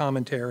scripture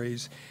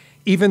commentaries,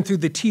 even through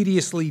the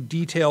tediously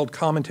detailed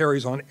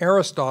commentaries on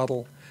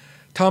Aristotle,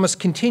 Thomas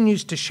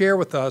continues to share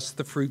with us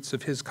the fruits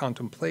of his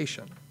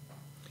contemplation.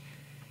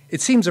 It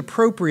seems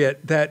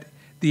appropriate that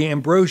the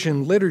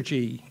Ambrosian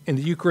liturgy in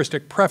the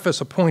Eucharistic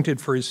preface appointed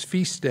for his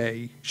feast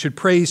day should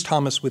praise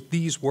Thomas with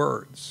these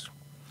words.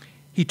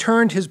 He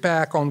turned his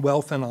back on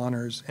wealth and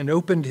honors and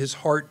opened his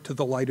heart to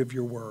the light of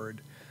your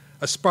word,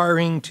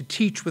 aspiring to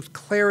teach with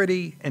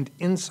clarity and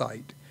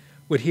insight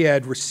what he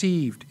had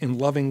received in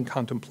loving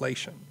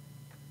contemplation.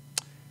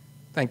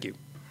 Thank you.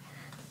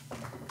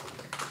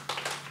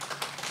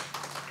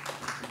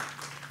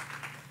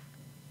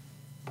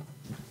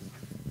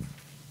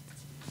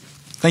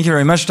 Thank you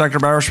very much, Dr.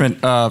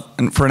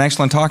 Bauerschmidt, for an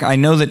excellent talk. I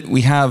know that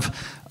we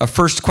have a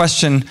first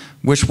question,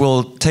 which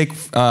we'll take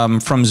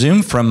from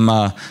Zoom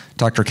from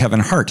Dr. Kevin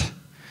Hart.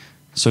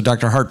 So,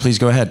 Dr. Hart, please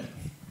go ahead.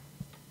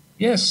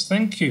 Yes,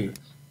 thank you.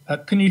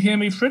 Can you hear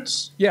me,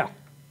 Fritz? Yeah.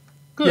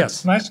 Good.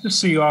 Yes. Nice to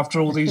see you after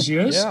all these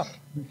years. Yeah.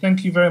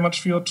 Thank you very much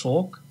for your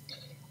talk.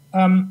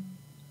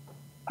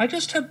 I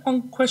just had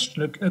one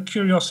question, a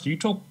curiosity. You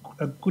talk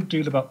a good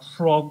deal about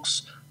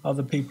frogs.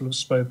 Other people have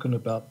spoken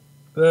about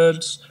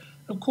birds.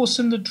 Of course,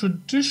 in the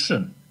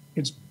tradition,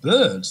 it's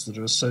birds that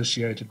are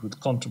associated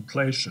with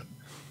contemplation,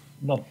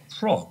 not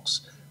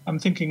frogs. I'm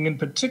thinking in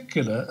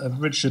particular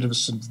of Richard of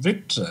St.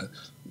 Victor,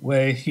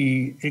 where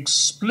he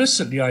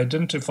explicitly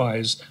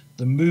identifies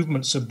the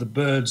movements of the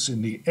birds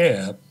in the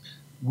air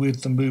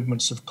with the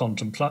movements of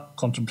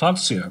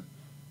contemplatio.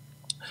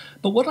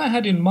 But what I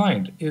had in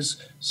mind is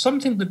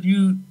something that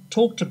you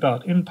talked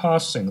about in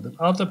passing, that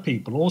other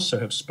people also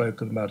have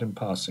spoken about in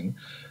passing,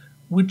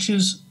 which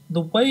is the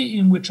way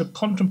in which a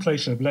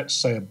contemplation of, let's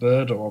say, a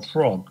bird or a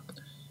frog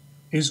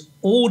is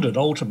ordered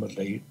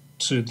ultimately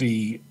to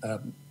the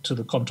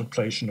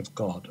contemplation of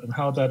God, and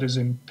how that is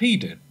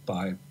impeded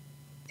by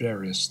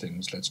various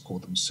things, let's call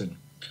them sin,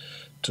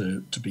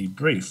 to be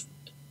brief.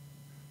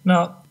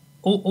 Now,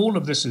 all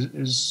of this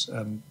is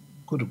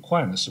good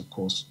Aquinas, of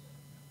course.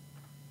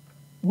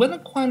 When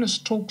Aquinas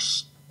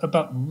talks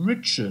about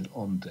Richard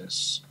on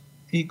this,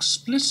 he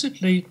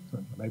explicitly,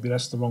 maybe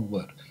that's the wrong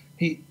word,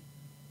 he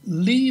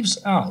leaves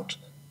out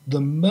the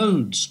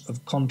modes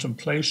of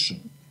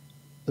contemplation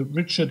that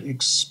Richard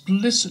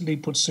explicitly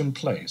puts in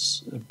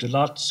place, of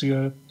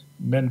dilatio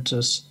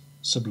mentis,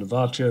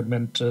 sublevatio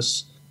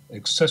mentis,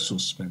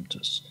 excessus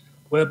mentis,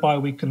 whereby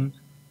we can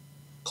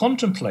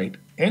contemplate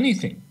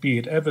anything, be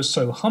it ever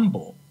so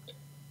humble,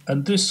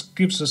 and this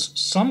gives us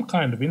some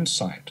kind of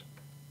insight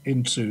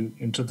into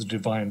the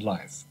divine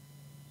life.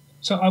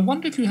 So I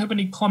wonder if you have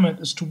any comment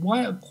as to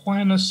why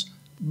Aquinas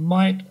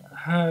might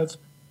have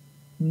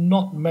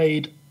not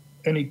made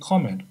any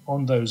comment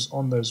on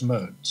those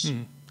modes.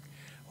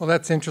 Well,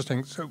 that's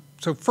interesting.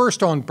 So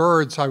first on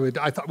birds,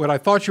 what I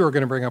thought you were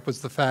going to bring up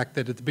was the fact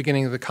that at the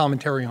beginning of the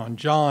commentary on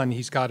John,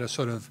 he's got a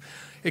sort of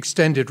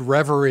extended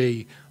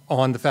reverie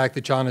on the fact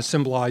that John is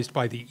symbolized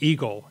by the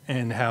eagle,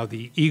 and how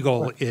the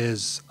eagle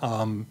is,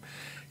 the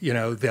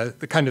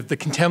kind of the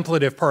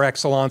contemplative par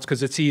excellence,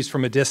 because it sees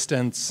from a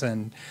distance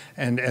and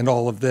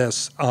all of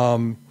this.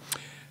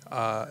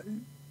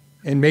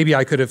 And maybe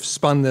I could have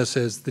spun this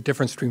as the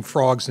difference between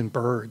frogs and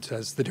birds,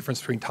 as the difference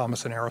between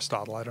Thomas and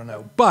Aristotle. I don't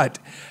know. But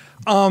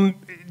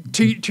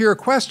to your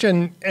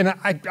question, and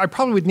I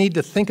probably would need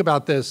to think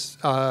about this,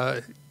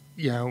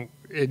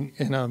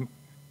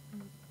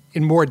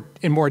 in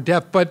more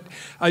depth. But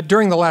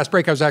during the last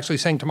break, I was actually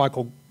saying to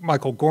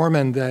Michael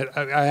Gorman that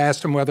I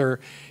asked him whether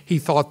he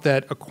thought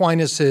that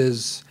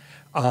Aquinas's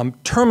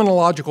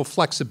terminological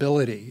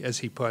flexibility, as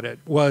he put it,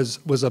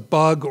 was a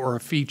bug or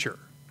a feature.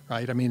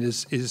 Right? I mean,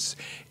 is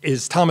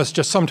Thomas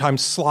just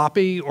sometimes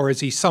sloppy, or is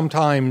he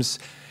sometimes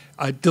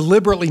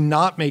deliberately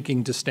not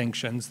making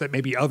distinctions that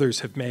maybe others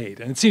have made?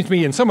 And it seems to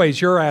me in some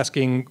ways you're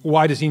asking,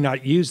 why does he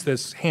not use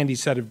this handy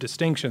set of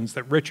distinctions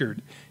that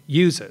Richard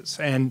uses?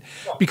 And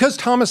because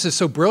Thomas is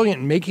so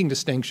brilliant in making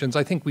distinctions,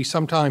 I think we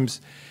sometimes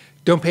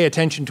don't pay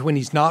attention to when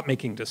he's not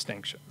making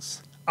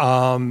distinctions.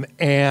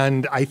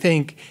 And I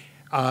think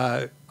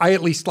I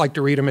at least like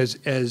to read him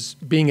as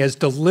being as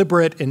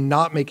deliberate in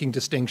not making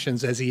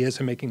distinctions as he is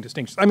in making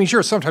distinctions. I mean,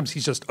 sure, sometimes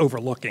he's just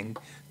overlooking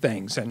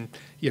things and,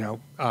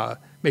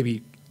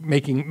 maybe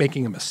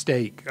making a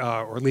mistake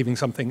or leaving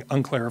something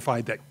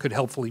unclarified that could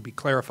helpfully be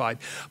clarified.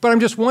 But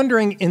I'm just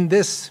wondering in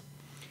this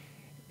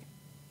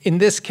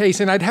case,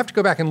 and I'd have to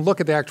go back and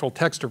look at the actual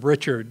text of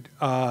Richard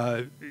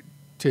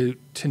to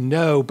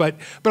know, but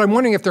I'm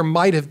wondering if there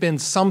might have been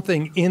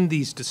something in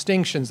these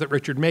distinctions that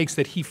Richard makes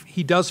that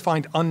he does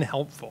find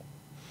unhelpful.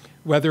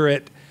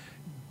 I've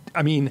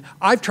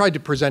tried to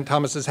present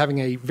Thomas as having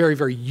a very,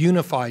 very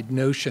unified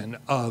notion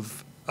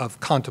of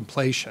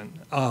contemplation,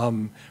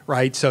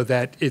 right? So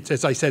that it's,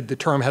 as I said, the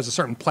term has a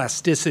certain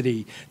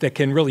plasticity that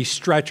can really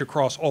stretch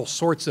across all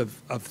sorts of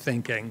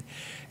thinking.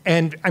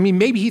 And I mean,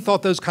 maybe he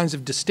thought those kinds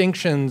of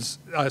distinctions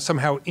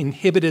somehow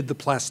inhibited the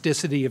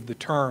plasticity of the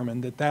term,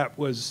 and that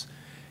was,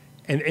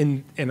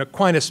 and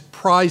Aquinas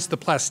prized the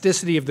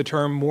plasticity of the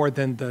term more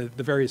than the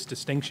various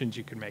distinctions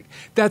you can make.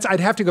 I'd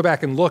have to go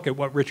back and look at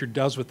what Richard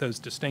does with those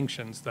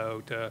distinctions,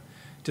 though,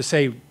 to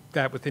say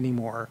that with any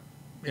more,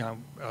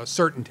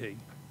 certainty.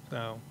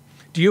 So,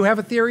 do you have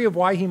a theory of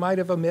why he might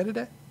have omitted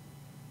it?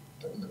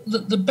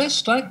 The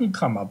best I can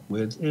come up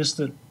with is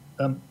that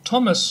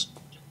Thomas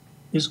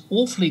is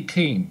awfully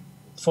keen,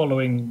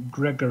 following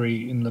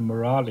Gregory in the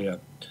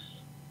Moralia,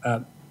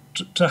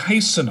 to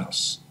hasten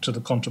us to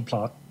the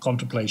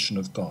contemplation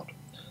of God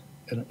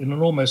in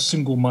an almost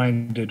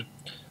single-minded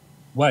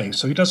way.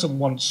 So he doesn't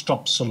want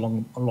stops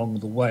along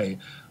the way.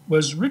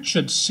 Whereas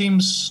Richard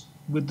seems,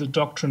 with the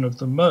doctrine of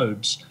the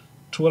modes,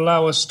 to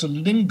allow us to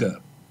linger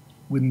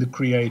within the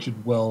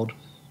created world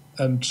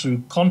and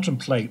to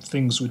contemplate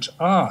things which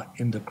are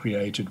in the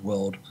created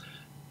world.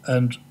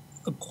 And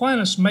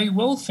Aquinas may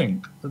well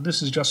think that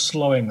this is just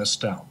slowing us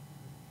down.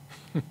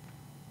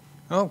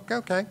 Oh,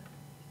 okay.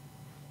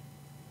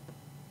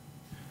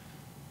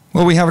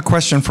 Well, we have a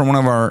question from one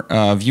of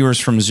our viewers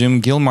from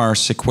Zoom, Gilmar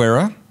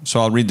Sequeira.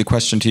 So I'll read the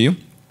question to you.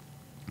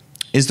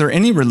 Is there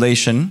any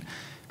relation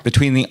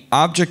between the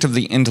object of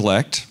the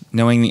intellect,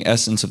 knowing the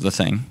essence of the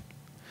thing,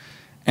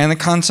 and the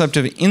concept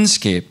of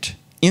inscape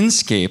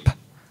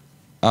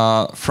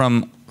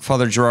from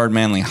Father Gerard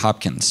Manley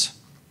Hopkins?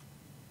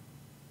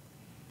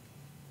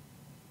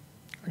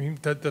 I mean,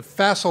 the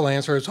facile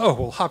answer is, oh,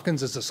 well,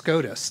 Hopkins is a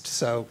Scotist,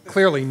 so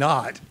clearly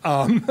not.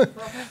 I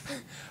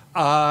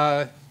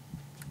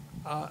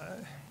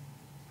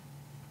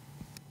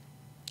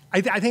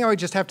think I would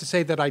just have to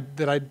say that I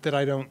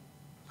don't.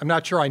 I'm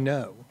not sure I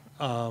know.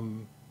 I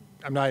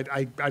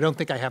don't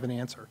think I have an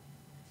answer.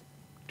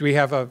 Do we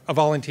have a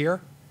volunteer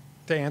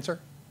to answer?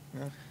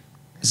 Yeah.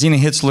 Zena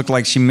Hitz looked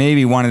like she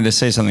maybe wanted to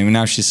say something, but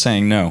now she's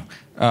saying no.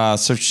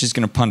 So she's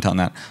going to punt on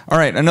that. All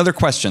right, another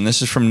question.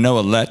 This is from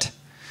Noah Lett.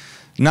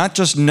 Not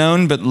just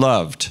known, but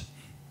loved.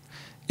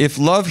 If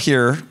love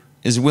here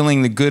is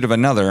willing the good of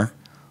another,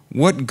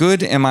 what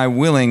good am I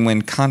willing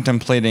when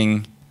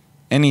contemplating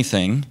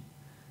anything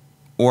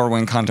or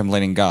when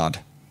contemplating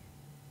God?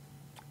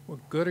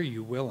 What good are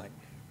you willing?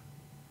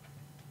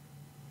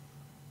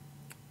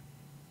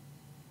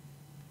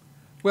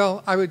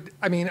 Well, I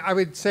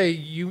would say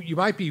you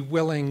might be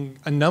willing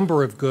a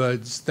number of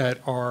goods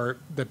that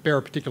bear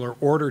a particular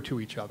order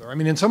to each other. I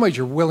mean, in some ways,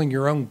 you're willing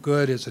your own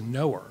good as a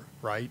knower,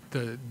 right?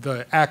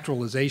 The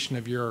actualization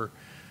of your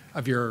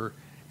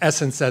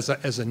essence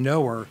as a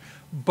knower.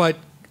 But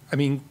I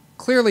mean,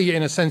 clearly,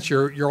 in a sense,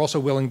 you're also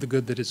willing the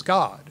good that is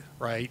God,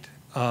 right?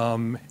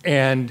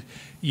 And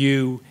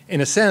you,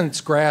 in a sense,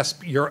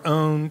 grasp your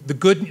own the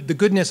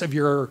goodness of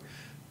your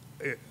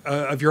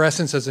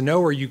essence as a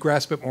knower. You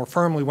grasp it more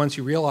firmly once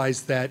you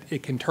realize that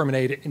it can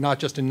terminate not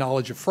just in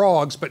knowledge of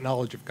frogs, but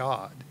knowledge of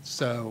God.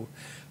 So,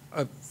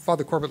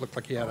 Father Corbett looked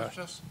like he had a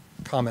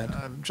comment.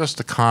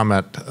 Just a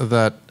comment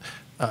that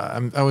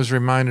I was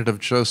reminded of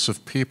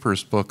Joseph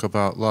Pieper's book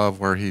about love,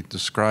 where he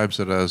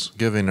describes it as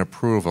giving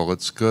approval.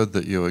 It's good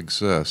that you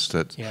exist.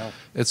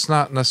 It's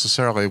not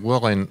necessarily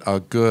willing a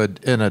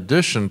good in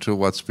addition to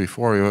what's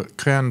before you. It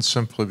can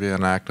simply be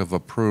an act of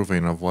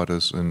approving of what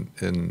is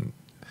in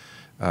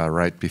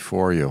right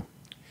before you.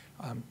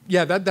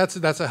 Yeah,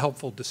 that's a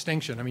helpful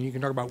distinction. I mean, you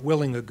can talk about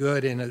willing a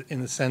good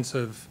in the sense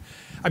of,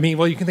 I mean,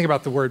 well, you can think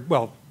about the word,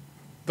 well,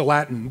 the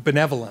Latin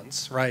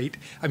benevolence, right?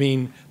 I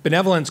mean,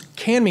 benevolence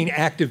can mean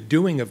active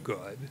doing of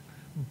good,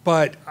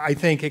 but I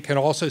think it can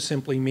also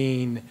simply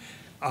mean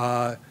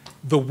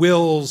the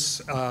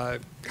will's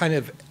kind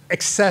of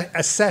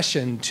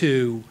accession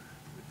to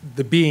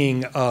the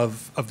being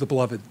of the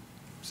beloved.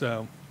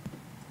 So.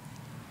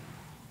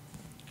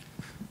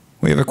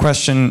 We have a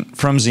question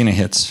from Zena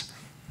Hitz.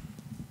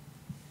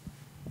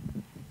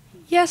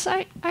 Yes,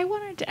 I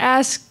wanted to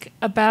ask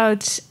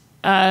about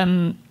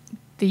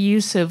the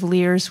use of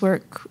Lear's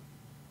work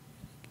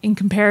in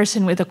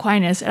comparison with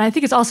Aquinas, and I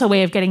think it's also a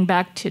way of getting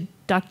back to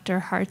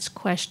Dr. Hart's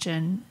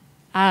question.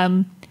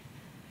 I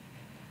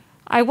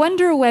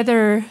wonder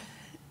whether,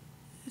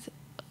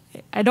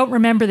 I don't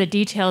remember the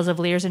details of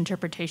Lear's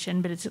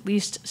interpretation, but it's at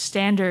least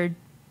standard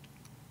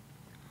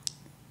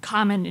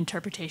common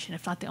interpretation,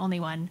 if not the only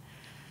one,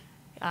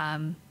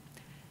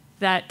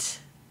 that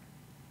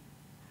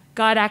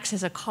God acts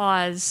as a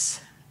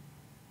cause,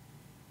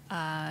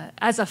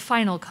 as a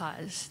final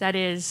cause. That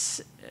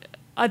is,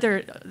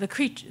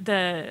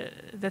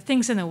 the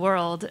things in the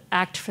world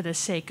act for the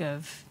sake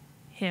of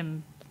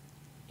him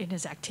in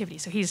his activity.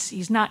 So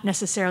he's not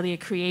necessarily a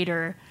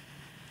creator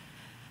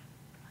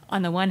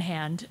on the one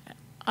hand.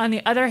 On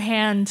the other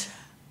hand,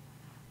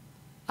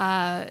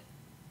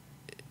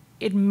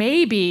 it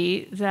may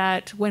be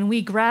that when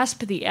we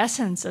grasp the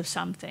essence of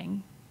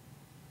something,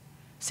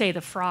 say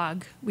the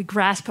frog, we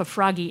grasp a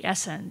froggy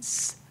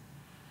essence,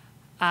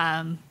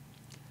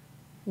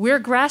 we're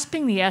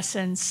grasping the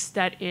essence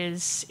that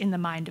is in the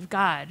mind of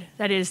God.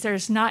 That is,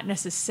 there's not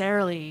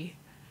necessarily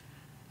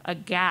a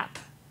gap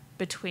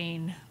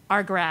between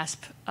our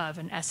grasp of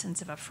an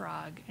essence of a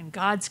frog and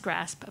God's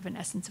grasp of an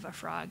essence of a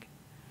frog.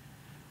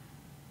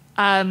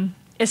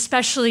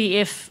 Especially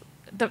if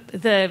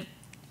the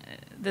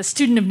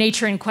student of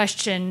nature in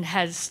question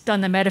has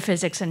done the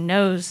metaphysics and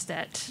knows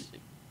that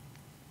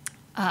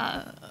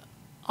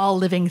all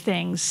living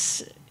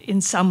things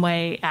in some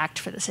way act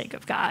for the sake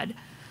of God.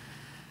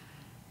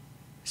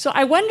 So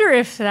I wonder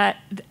if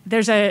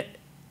there's a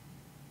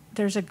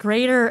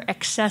greater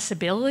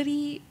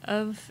accessibility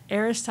of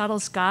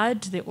Aristotle's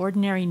God to the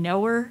ordinary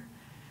knower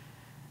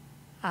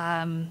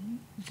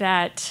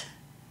that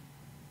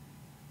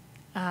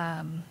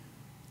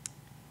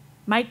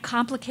might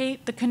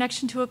complicate the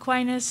connection to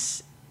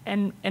Aquinas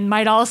and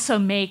might also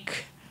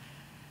make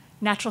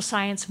natural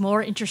science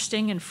more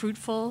interesting and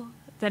fruitful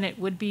than it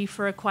would be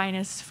for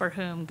Aquinas, for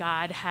whom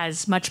God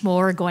has much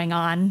more going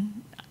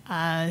on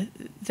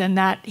than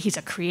that. He's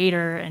a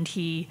creator, and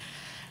he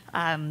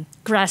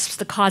grasps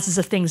the causes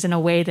of things in a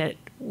way that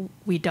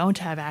we don't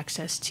have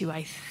access to,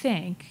 I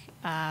think.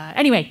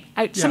 Anyway,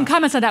 some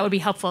comments on that would be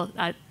helpful.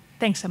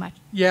 Thanks so much.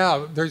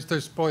 Yeah, there's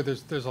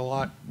a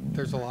lot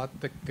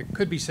that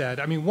could be said.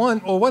 I mean,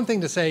 one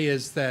thing to say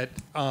is that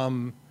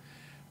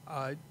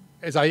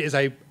as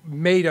I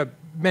made a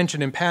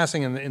mention in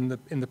passing in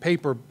the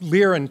paper,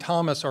 Lear and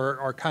Thomas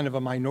are kind of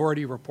a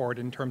minority report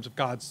in terms of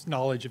God's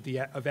knowledge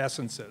of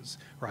essences,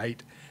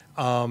 right?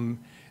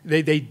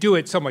 They do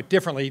it somewhat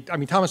differently. I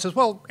mean, Thomas says,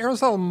 well,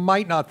 Aristotle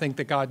might not think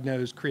that God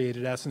knows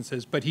created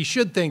essences, but he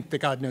should think that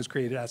God knows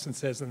created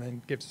essences, and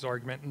then gives his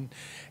argument.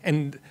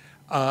 And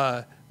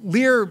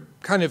Lear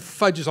kind of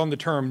fudges on the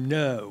term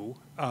know,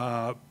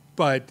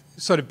 but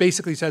sort of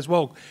basically says,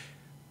 well,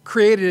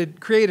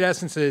 created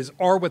essences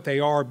are what they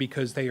are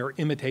because they are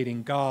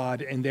imitating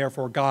God, and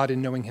therefore God,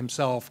 in knowing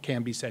himself,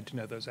 can be said to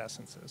know those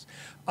essences.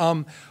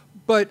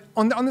 But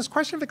on this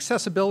question of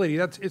accessibility,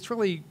 it's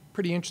really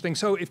pretty interesting.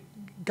 So if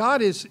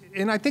God is,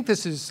 and I think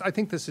this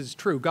is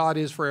true, God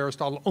is for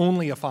Aristotle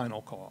only a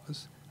final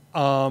cause,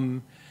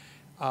 or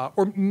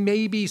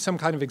maybe some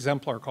kind of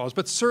exemplar cause,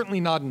 but certainly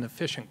not an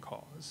efficient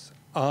cause.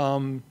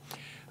 The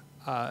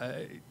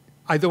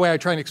way I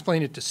try and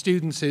explain it to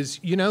students is,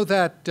 you know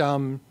that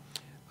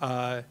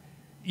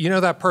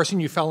person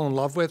you fell in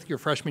love with your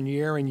freshman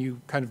year, and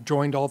you kind of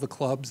joined all the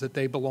clubs that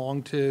they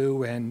belonged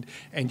to,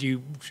 and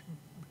you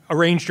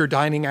arranged your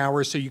dining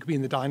hours so you could be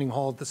in the dining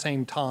hall at the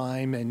same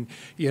time, and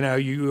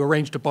you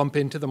arranged to bump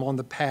into them on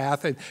the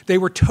path, and they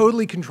were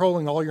totally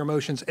controlling all your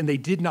emotions, and they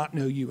did not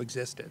know you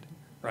existed,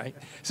 right?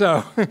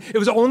 So it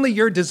was only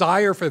your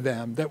desire for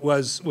them that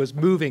was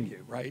moving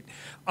you, right?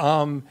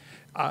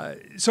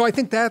 So I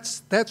think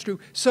that's true.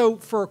 So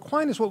for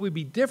Aquinas, what would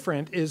be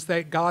different is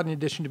that God, in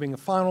addition to being a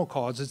final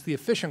cause, is the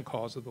efficient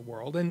cause of the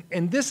world,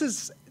 and this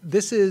is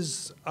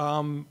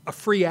a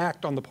free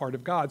act on the part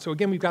of God. So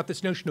again, we've got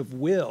this notion of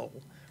will,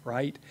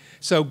 right?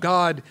 So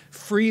God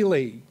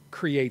freely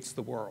creates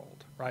the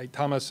world, right?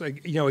 Thomas,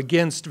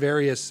 against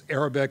various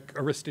Arabic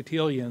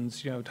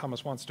Aristotelians,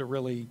 Thomas wants to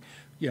really,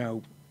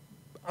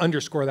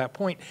 underscore that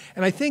point.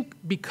 And I think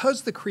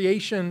because the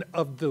creation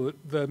of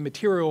the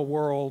material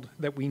world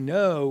that we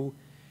know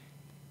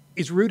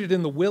is rooted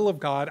in the will of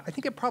God, I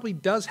think it probably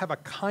does have a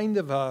kind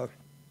of a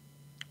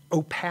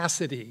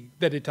opacity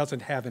that it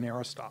doesn't have in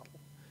Aristotle.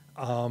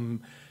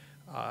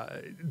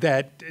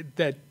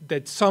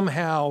 That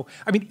somehow,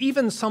 I mean,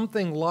 even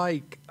something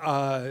like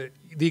the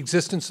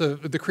existence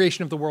of the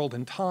creation of the world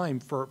in time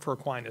for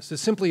Aquinas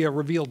is simply a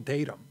revealed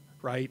datum,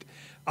 right?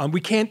 We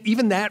can't,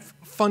 even that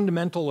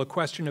fundamental a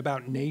question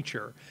about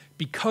nature,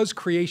 because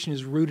creation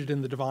is rooted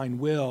in the divine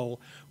will,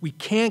 we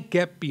can't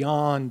get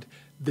beyond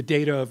the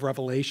data of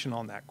revelation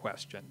on that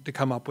question to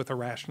come up with a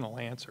rational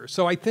answer.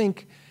 So I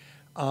think,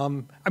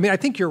 I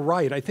think you're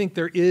right. I think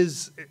there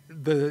is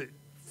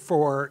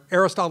for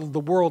Aristotle, the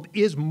world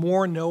is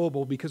more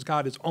knowable because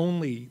God is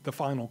only the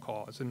final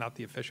cause and not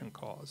the efficient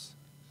cause.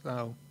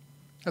 So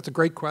that's a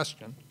great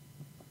question.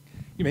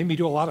 You made me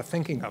do a lot of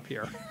thinking up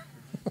here.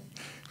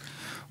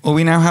 Well,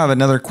 we now have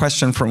another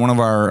question from one of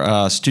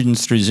our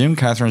students through Zoom,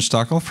 Catherine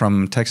Stockel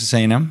from Texas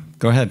A&M.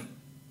 Go ahead.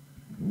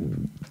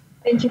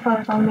 Thank you,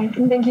 Father Bauerschmidt,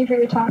 and thank you for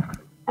your talk.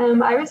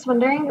 I was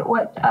wondering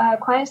what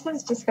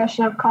Aquinas'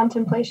 discussion of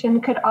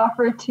contemplation could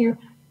offer to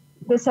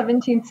the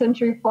 17th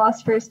century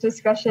philosophers'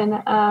 discussion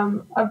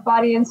of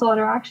body and soul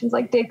interactions,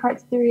 like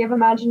Descartes' theory of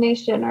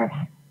imagination, or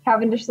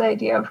Cavendish's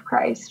idea of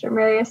Christ, or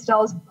Mary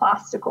Estelle's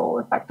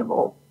plastical,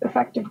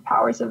 effective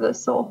powers of the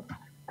soul.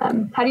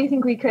 How do you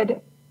think he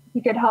could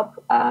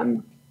help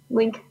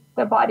link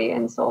the body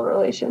and soul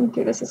relation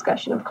through this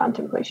discussion of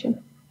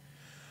contemplation?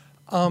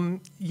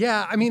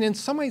 Yeah, I mean, in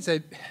some ways,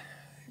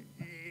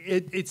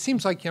 it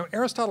seems like,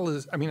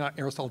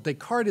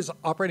 Descartes is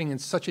operating in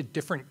such a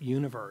different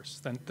universe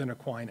than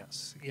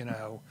Aquinas,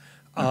 I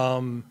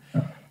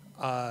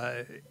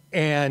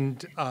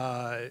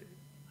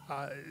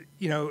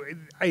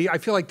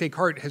feel like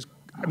Descartes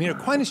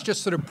Aquinas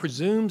just sort of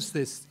presumes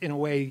this in a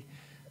way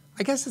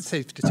I guess it's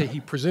safe to say he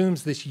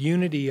presumes this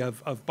unity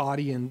of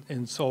body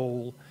and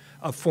soul,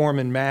 of form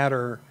and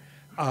matter,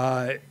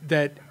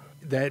 that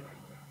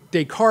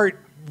Descartes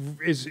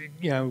is,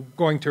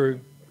 going to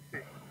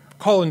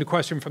call into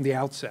question from the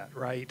outset,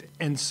 right?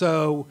 And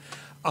so,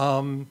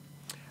 I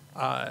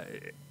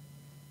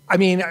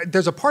mean,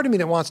 there's a part of me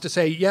that wants to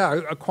say,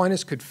 yeah,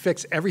 Aquinas could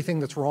fix everything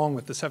that's wrong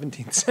with the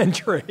 17th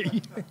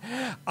century.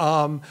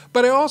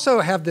 But I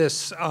also have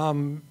this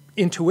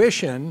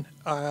intuition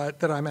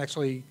that I'm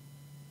actually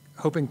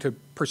hoping to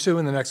pursue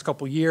in the next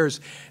couple of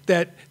years,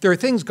 that there are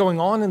things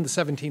going on in the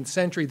 17th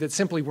century that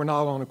simply were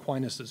not on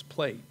Aquinas's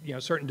plate.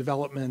 Certain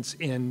developments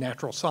in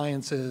natural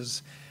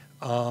sciences,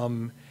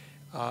 and,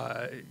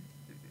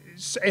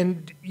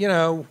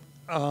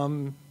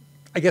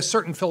 I guess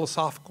certain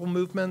philosophical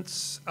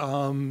movements,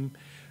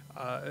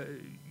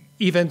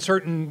 even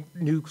certain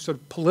new sort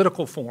of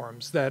political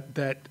forms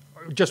that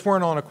just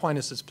weren't on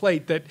Aquinas's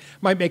plate that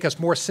might make us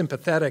more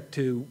sympathetic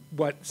to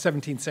what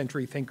 17th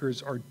century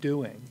thinkers are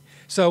doing.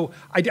 So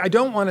I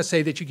don't want to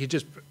say that you could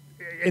just,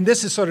 and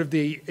this is sort of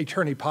the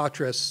Aeterni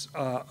Patris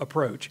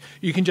approach,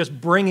 you can just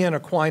bring in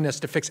Aquinas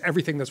to fix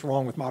everything that's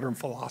wrong with modern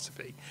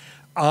philosophy.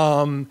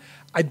 My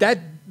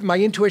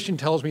intuition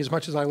tells me, as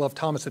much as I love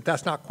Thomas, that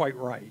that's not quite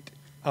right.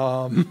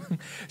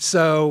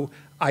 So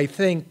I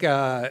think,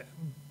 but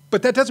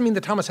that doesn't mean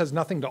that Thomas has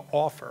nothing to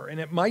offer. And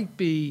it might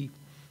be,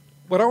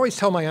 what I always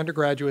tell my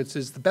undergraduates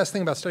is the best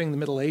thing about studying the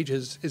Middle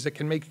Ages is it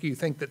can make you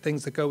think that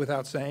things that go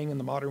without saying in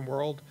the modern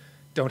world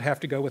don't have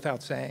to go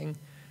without saying,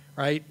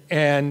 right?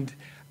 And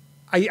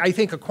I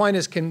think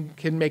Aquinas can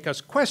make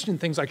us question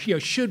things like,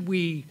 should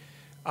we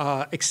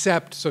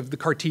accept sort of the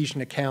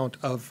Cartesian account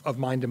of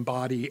mind and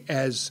body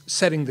as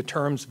setting the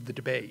terms of the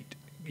debate?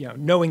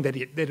 Knowing that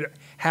it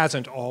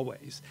hasn't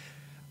always.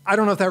 I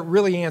don't know if that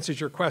really answers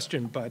your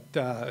question, but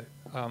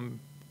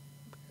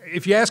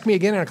if you ask me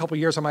again in a couple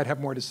of years, I might have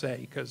more to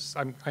say, because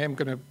I am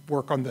going to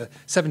work on the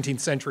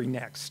 17th century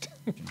next.